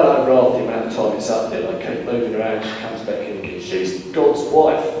well over half the amount of time it's up there. They keep moving around, she comes back in again. She's God's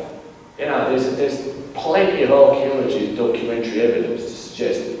wife. You know, there's plenty of archaeology and documentary evidence to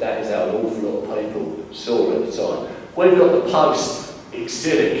suggest that that is how an awful lot of people saw at the time. We've got the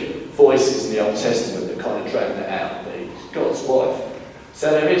post-exilic voices in the Old Testament that kind of drag that out. But he's God's wife. So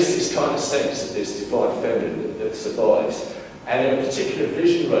there is this kind of sense of this divine feminine that survives. And in particular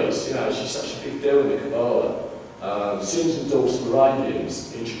visionaries, you know, she's such a big deal in the Kabbalah. Sims and Dawes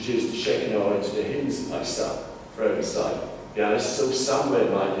Moravians introduced the Shekhinah into the hymns they sung, for heaven's sake. You know, this is all somewhere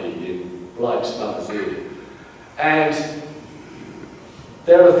maybe in Blake's mother's ear. And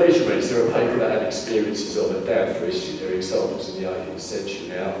there are visionaries, there are people that have experiences of it down through history. There are examples in the 18th century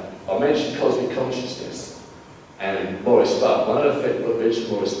now. I mentioned cosmic consciousness and Maurice Butt. One of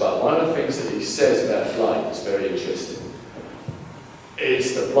the things that he says about Blake is very interesting.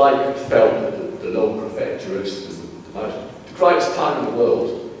 Is that Blake felt that the Lord Prophet Jerusalem was the greatest poem in the world,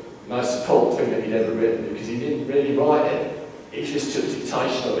 the most important thing that he'd ever written, because he didn't really write it. He just took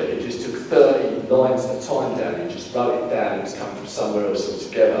dictation of it. He just took 30 lines at a time down. He just wrote it down. It's come from somewhere else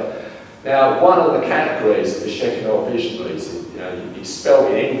altogether. Now, one of the categories of the Shekhinah visionaries, you know, it's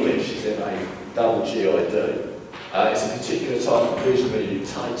spelled in English, it's M-A-G-G-I-D. It's a particular type of visionary who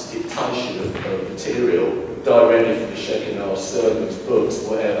takes dictation of material directly from the Shekhinah, sermons, books,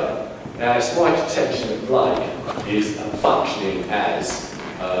 whatever. Now, it's my contention that Blake is functioning as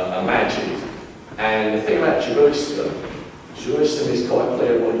a magic. And the thing about Jerusalem is quite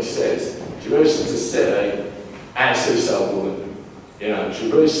clear what he says. Jerusalem's a city and a suicide woman. You know,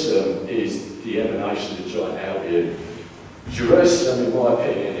 Jerusalem is the emanation of the giant Albion. Jerusalem, in my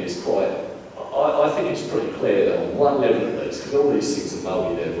opinion, is quite, I think it's pretty clear that on one level at least, because all these things are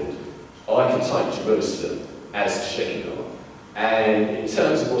multi-leveled, I can take Jerusalem as a Shekhinah. And in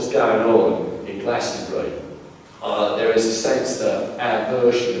terms of what's going on in Glastonbury, there is a sense that our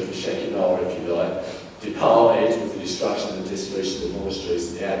version of the Shekhinah, if you like, departed with the destruction and dissolution of the monasteries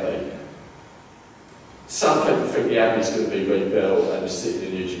and the abbey. Some people think the abbey is going to be rebuilt and the city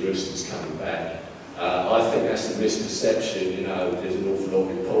of New Jerusalem is coming back. I think that's a misperception. You know, there's an awful lot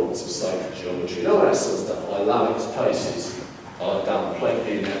of importance of sacred geometry and all that sort of stuff. I love it to pieces. I've done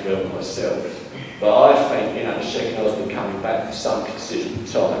plenty in that realm myself. But I think, you know, the Shekhinah's been coming back for some considerable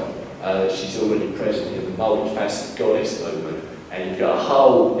time. She's already present in the multifaceted goddess movement. And you've got a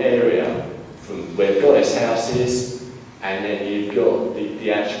whole area from where Goddess House is, and then you've got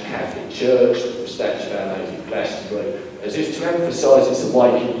the actual Catholic Church, the statue of Our Lady of Glastonbury. As if to emphasise this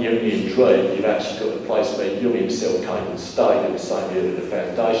awakened Jungian dream, you've actually got the place where Jung himself came and stayed in the same year that the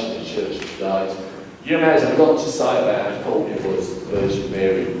foundation of the Church was laid. Jung has a lot to say about how important it was that the Virgin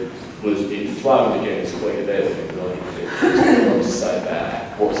Mary was enthroned again as Queen of Heaven in 1950. There's a lot to say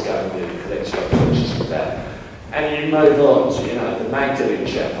about what's going on in the collection of conscious with that. And you move on to, you know, the Magdalene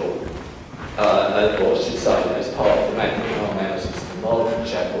Chapel. Or I should say, as part of the Magdalene Farmhouses, the Malvern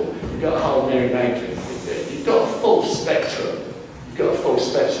Chapel, you've got a whole Mary Magdalene thing there. You've got a full spectrum. You've got a full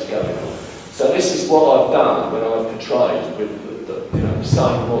spectrum going on. So this is what I've done when I've portrayed with the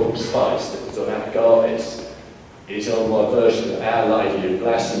same model space that was on Arguelles, is on my version of Our Lady of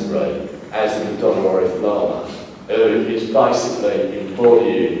Glastonbury as the Madonna Oriflamme, who is basically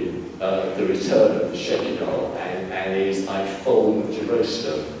embodying the return of the Shekhinah and is a form of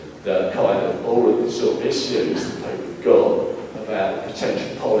Jerusalem. The kind of all of the sort of issues that people have got about the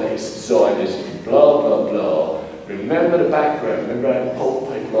potential politics, Zionism, blah, blah, blah. Remember the background, remember how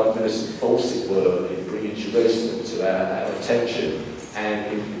important people like Millicent Fawcett were in bringing Jerusalem to our attention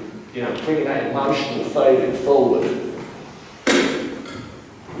and in, you know, bringing that emotional feeling forward.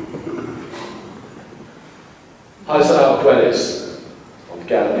 Jose Arguelles, on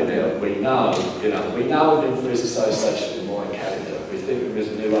Gallagher now, we know him for his association with Mayan calendar. We think of him as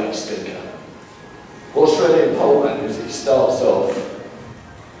a New Age thinker. What's really important is that he starts off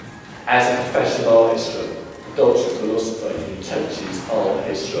as a professor of art history, a doctor of philosophy who teaches art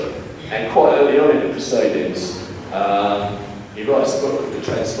history. And quite early on in the proceedings, he writes a book called The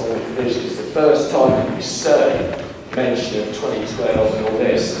Transforming Vision. It's the first time that we see mention of 2012 and all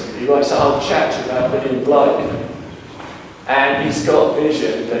this. He writes a whole chapter about William Blake. And he's got a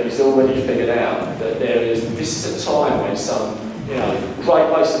vision that he's already figured out that this is a time when some, you know,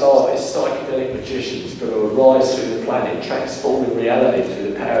 great race of artists, psychedelic magicians, are going to arise through the planet, transforming reality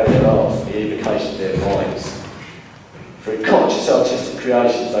through the power of their arts and the evocation of their minds. Through conscious artistic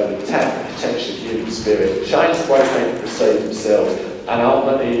creations, they will tap the potential of human spirit, change the way people perceive themselves, and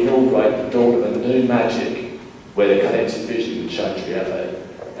ultimately inaugurate the dawn of a new magic where the collective vision will change reality.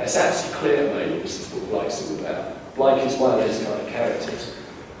 That's absolutely clear to me. This is what Blake's all about. Blake is one of these kind of characters.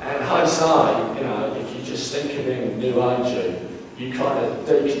 And Jose, you know, if you just think of him New Agey, you kind of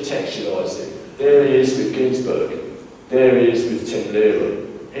decontextualise it. There he is with Ginsberg. There he is with Tim Leary.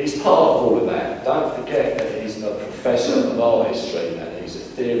 He's part of all of that. Don't forget that he's a professor of art history and he's a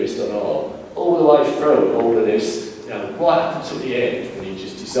theorist on art. All the way through all of this, you know, right up until the end when he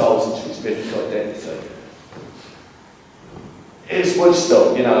just dissolves into his mythic identity. It's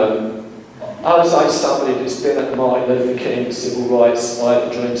Woodstock, you know. Jose's somebody that's been at Martin Luther King's civil rights, I had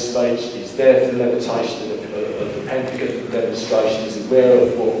a dream speech. He's there for the levitation of the Pentagon demonstration. He's aware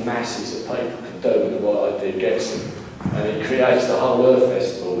of what masses of people can do when the right idea gets them. And he creates the whole Earth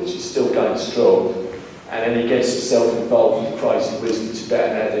Festival, which is still going strong. And then he gets himself involved with the crazy wisdom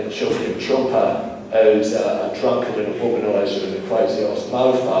Tibetan addict Chogyam Trungpa, who's a drunkard and a womanizer and a crazy-ass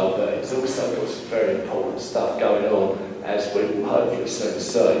mofo, but he's also got some very important stuff going on, as we will hopefully soon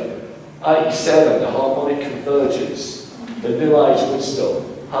see. 87, the harmonic convergence, the New Age Woodstock.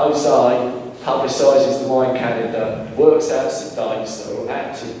 Jose publicises the Mayan calendar, works out some dates that are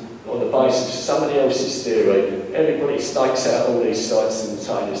acted on the basis of somebody else's theory. Everybody stakes out all these sites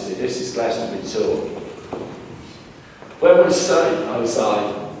simultaneously. This is Glastonbury tour. When we see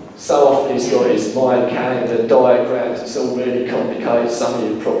Jose, so often he's got his Mayan calendar diagrams, it's all really complicated. Some of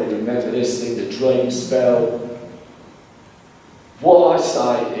you probably remember this thing, the dream spell. What I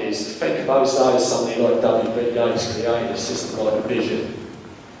say is, think of Jose as somebody like W.B. Yeats creating a system like a vision.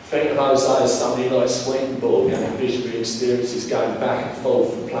 Think of Jose as somebody like Swedenborg having visionary experiences going back and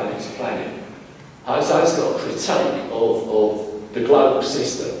forth from planet to planet. Jose's got a critique of the global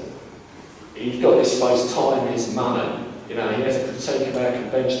system. He's got this phrase, time is money. You know, he has a critique about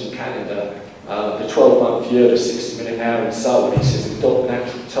conventional calendar, the 12-month year, the 60-minute hour and so on. He says, adopt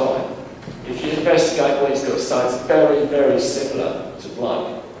natural time. If you investigate what he's got to say, it's very, very similar to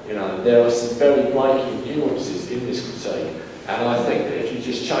Blake. You know, there are some very Blakey nuances in this critique. And I think that if you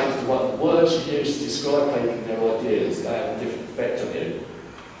just change the words you use to describe people and their ideas, they have a different effect on you.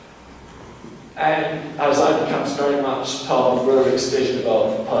 And Jose becomes very much part of Roerich's vision of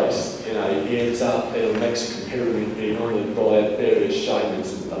art for peace. You know, he ends up in a Mexican pyramid being honoured by various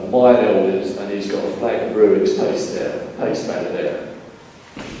shamans and Mayan elders, and he's got a flag of Roerich's peace banner there.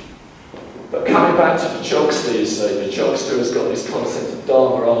 But coming back to the Chogster, you see, the Chogster has got this concept of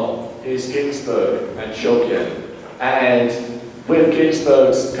Dharma art. Here's Ginsberg and Chogyam. And with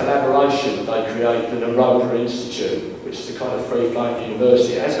Ginsberg's collaboration, they create the Naropa Institute, which is a kind of free-flowing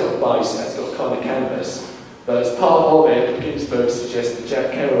university. It has got a base, it has got a kind of canvas. But as part of it, Ginsberg suggests that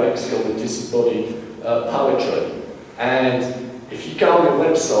Jack Kerouac's got the disembodied poetry. And if you go on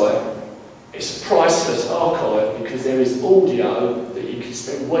their website, it's a priceless archive because there is audio that you can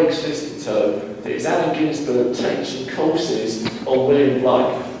spend weeks listening to. There is Allen Ginsberg teaching courses on William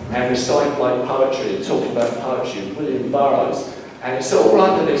Blake and reciting Blake poetry and talking about poetry and William Burroughs. And it's all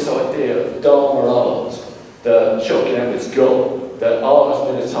under this idea of Dharma art that Chogyam has got, that art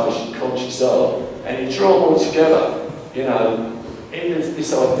is meditation, conscious art. And you draw them all together, you know, in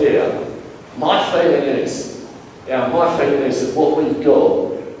this idea. My feeling is that what we've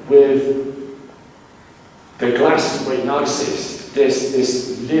got with the Glastonbury Gnosis,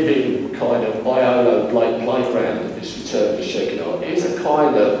 this living kind of Iolo Blake playground of this return to Shekhinah, is a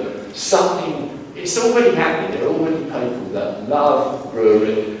kind of something, it's already happening. There are already people that love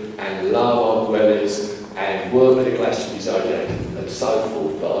Roerich and love Arguelles and work with the Glastonbury Zodiac and so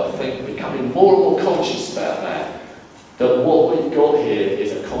forth, but I think becoming more and more conscious about that what we've got here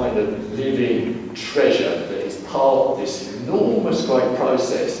is a kind of living treasure that is part of this enormous great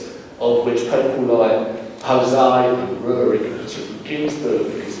process of which people like Jose and Roerich and particularly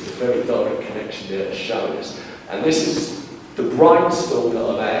Ginsberg, because there's a very direct connection there to show us. And this is the brainstorm that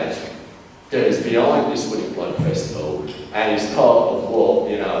I've had that is behind this William Blake Festival and is part of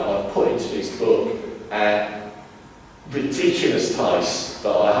what, you know, I've put into this book at ridiculous pace,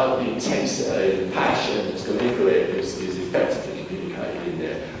 but I hope the intensity and passion that's going into it is effectively communicated in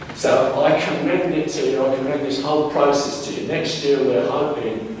there. So I commend it to you, I commend this whole process to you. Next year we're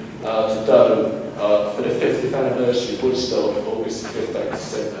hoping to do for the 50th anniversary of Woodstock, August 5th,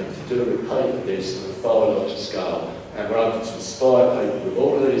 17th, to do a repeat of this on a far larger scale. And we're hoping to inspire people with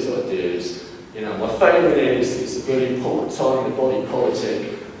all of these ideas. You know, my feeling is it's a really important time in the body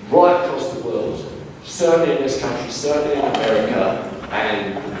politic right across the world, certainly in this country, certainly in America,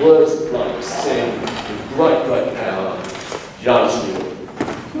 and the words of Blake sing with great, great power, Yeats.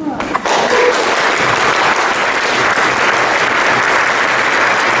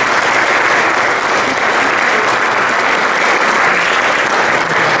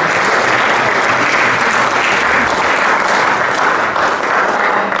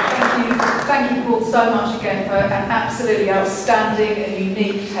 So much again for an absolutely outstanding and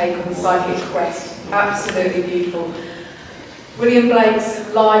unique take on the psychic quest. Absolutely beautiful. William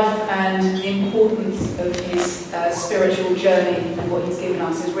Blake's life and the importance of his spiritual journey and what he's given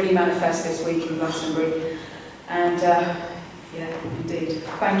us is really manifest this week in Glastonbury. And yeah, indeed.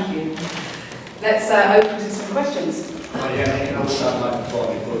 Thank you. Let's open to some questions. Oh yeah, you can also make a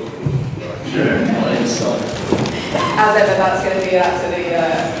book. Sure. as ever, that's going to be absolutely,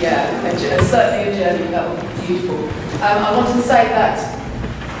 certainly a journey that will be beautiful. I wanted to say that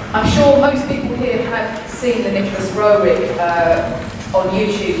I'm sure most people here have seen the Nicholas Roerich on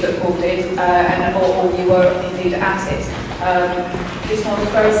YouTube that Paul did, or you were indeed at it. This one was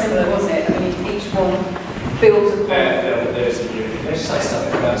very similar, wasn't it? I mean, each one builds upon. There's a unit. Let's say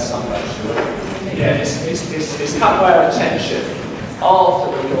something about Sunday. Yeah, it's come by our attention after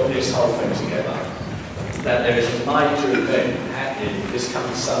we got this whole thing together that there is a major event happening this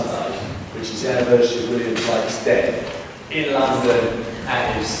coming Sunday, which is the anniversary of William Blake's death in London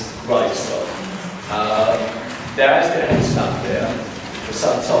at his gravestone. There has been a headstone there for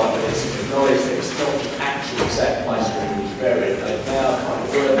some time, but it's acknowledged that it's not the actual exact place where he was buried. They've now kind of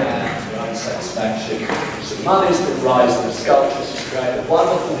worked out to their own satisfaction. So money's been raised and the sculptures have created a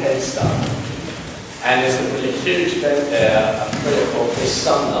wonderful headstone. And there's going to be a huge event there at 3 o'clock this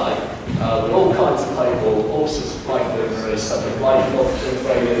Sunday with all kinds of people, all sorts of Blake luminaries, such as Blake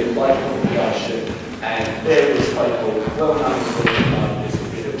Lofton, Blake Congregation, and various people well known to the there's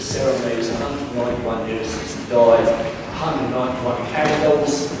going to be little ceremonies, 191 years since he died, 191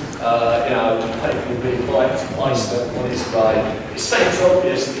 candles, people will be invited to place them on his grave. It seems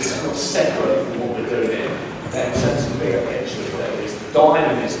obvious that it's not separate from what we're doing here. That in terms of the bigger picture, that is the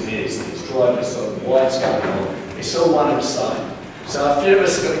dynamism is that it's driving us on what's going on. It's all one and the same. So a few of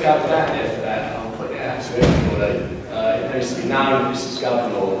us are going to go down there for that, and I'm putting it out to everybody. It needs to be known this is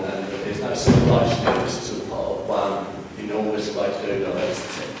going on, and that there's no separation. This is all part of one enormous way to do it.